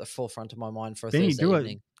television or at the forefront of my mind for a Benny, Thursday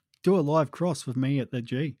evening. do a live cross with me at the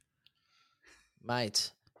G.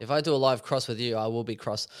 Mate, if I do a live cross with you, I will be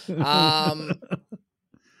cross.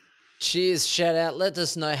 Cheers, shout out. Let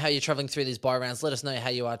us know how you're traveling through these buy rounds. Let us know how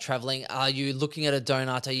you are traveling. Are you looking at a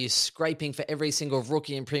donut? Are you scraping for every single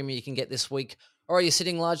rookie and premium you can get this week? Or are you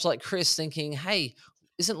sitting large like Chris thinking, hey,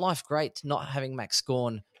 isn't life great not having Max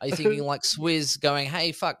Scorn? Are you thinking like Swizz going,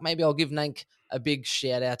 hey, fuck, maybe I'll give Nank a big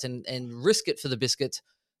shout out and risk it for the biscuit?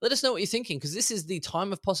 Let us know what you're thinking because this is the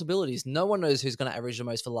time of possibilities. No one knows who's going to average the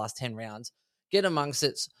most for the last 10 rounds. Get amongst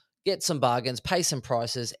it. Get some bargains, pay some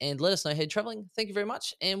prices, and let us know how you're traveling. Thank you very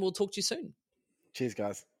much, and we'll talk to you soon. Cheers,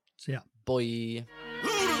 guys. So, yeah. Boy.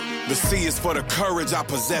 The C is for the courage I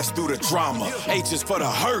possess through the drama. H is for the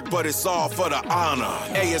hurt, but it's all for the honor.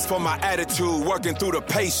 A is for my attitude, working through the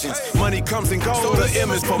patience. Money comes and goes, so the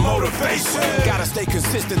M is for motivation. Gotta stay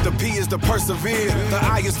consistent, the P is to persevere. The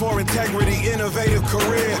I is for integrity, innovative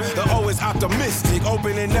career. The O is optimistic,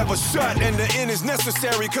 open and never shut. And the N is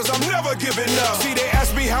necessary, cause I'm never giving up. See, they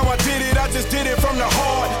ask me how I did it, I just did it from the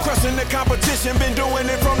heart. Crushing the competition, been doing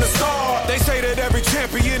it from the start. They say that every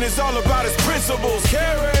champion is all about his principles.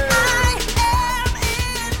 Carry.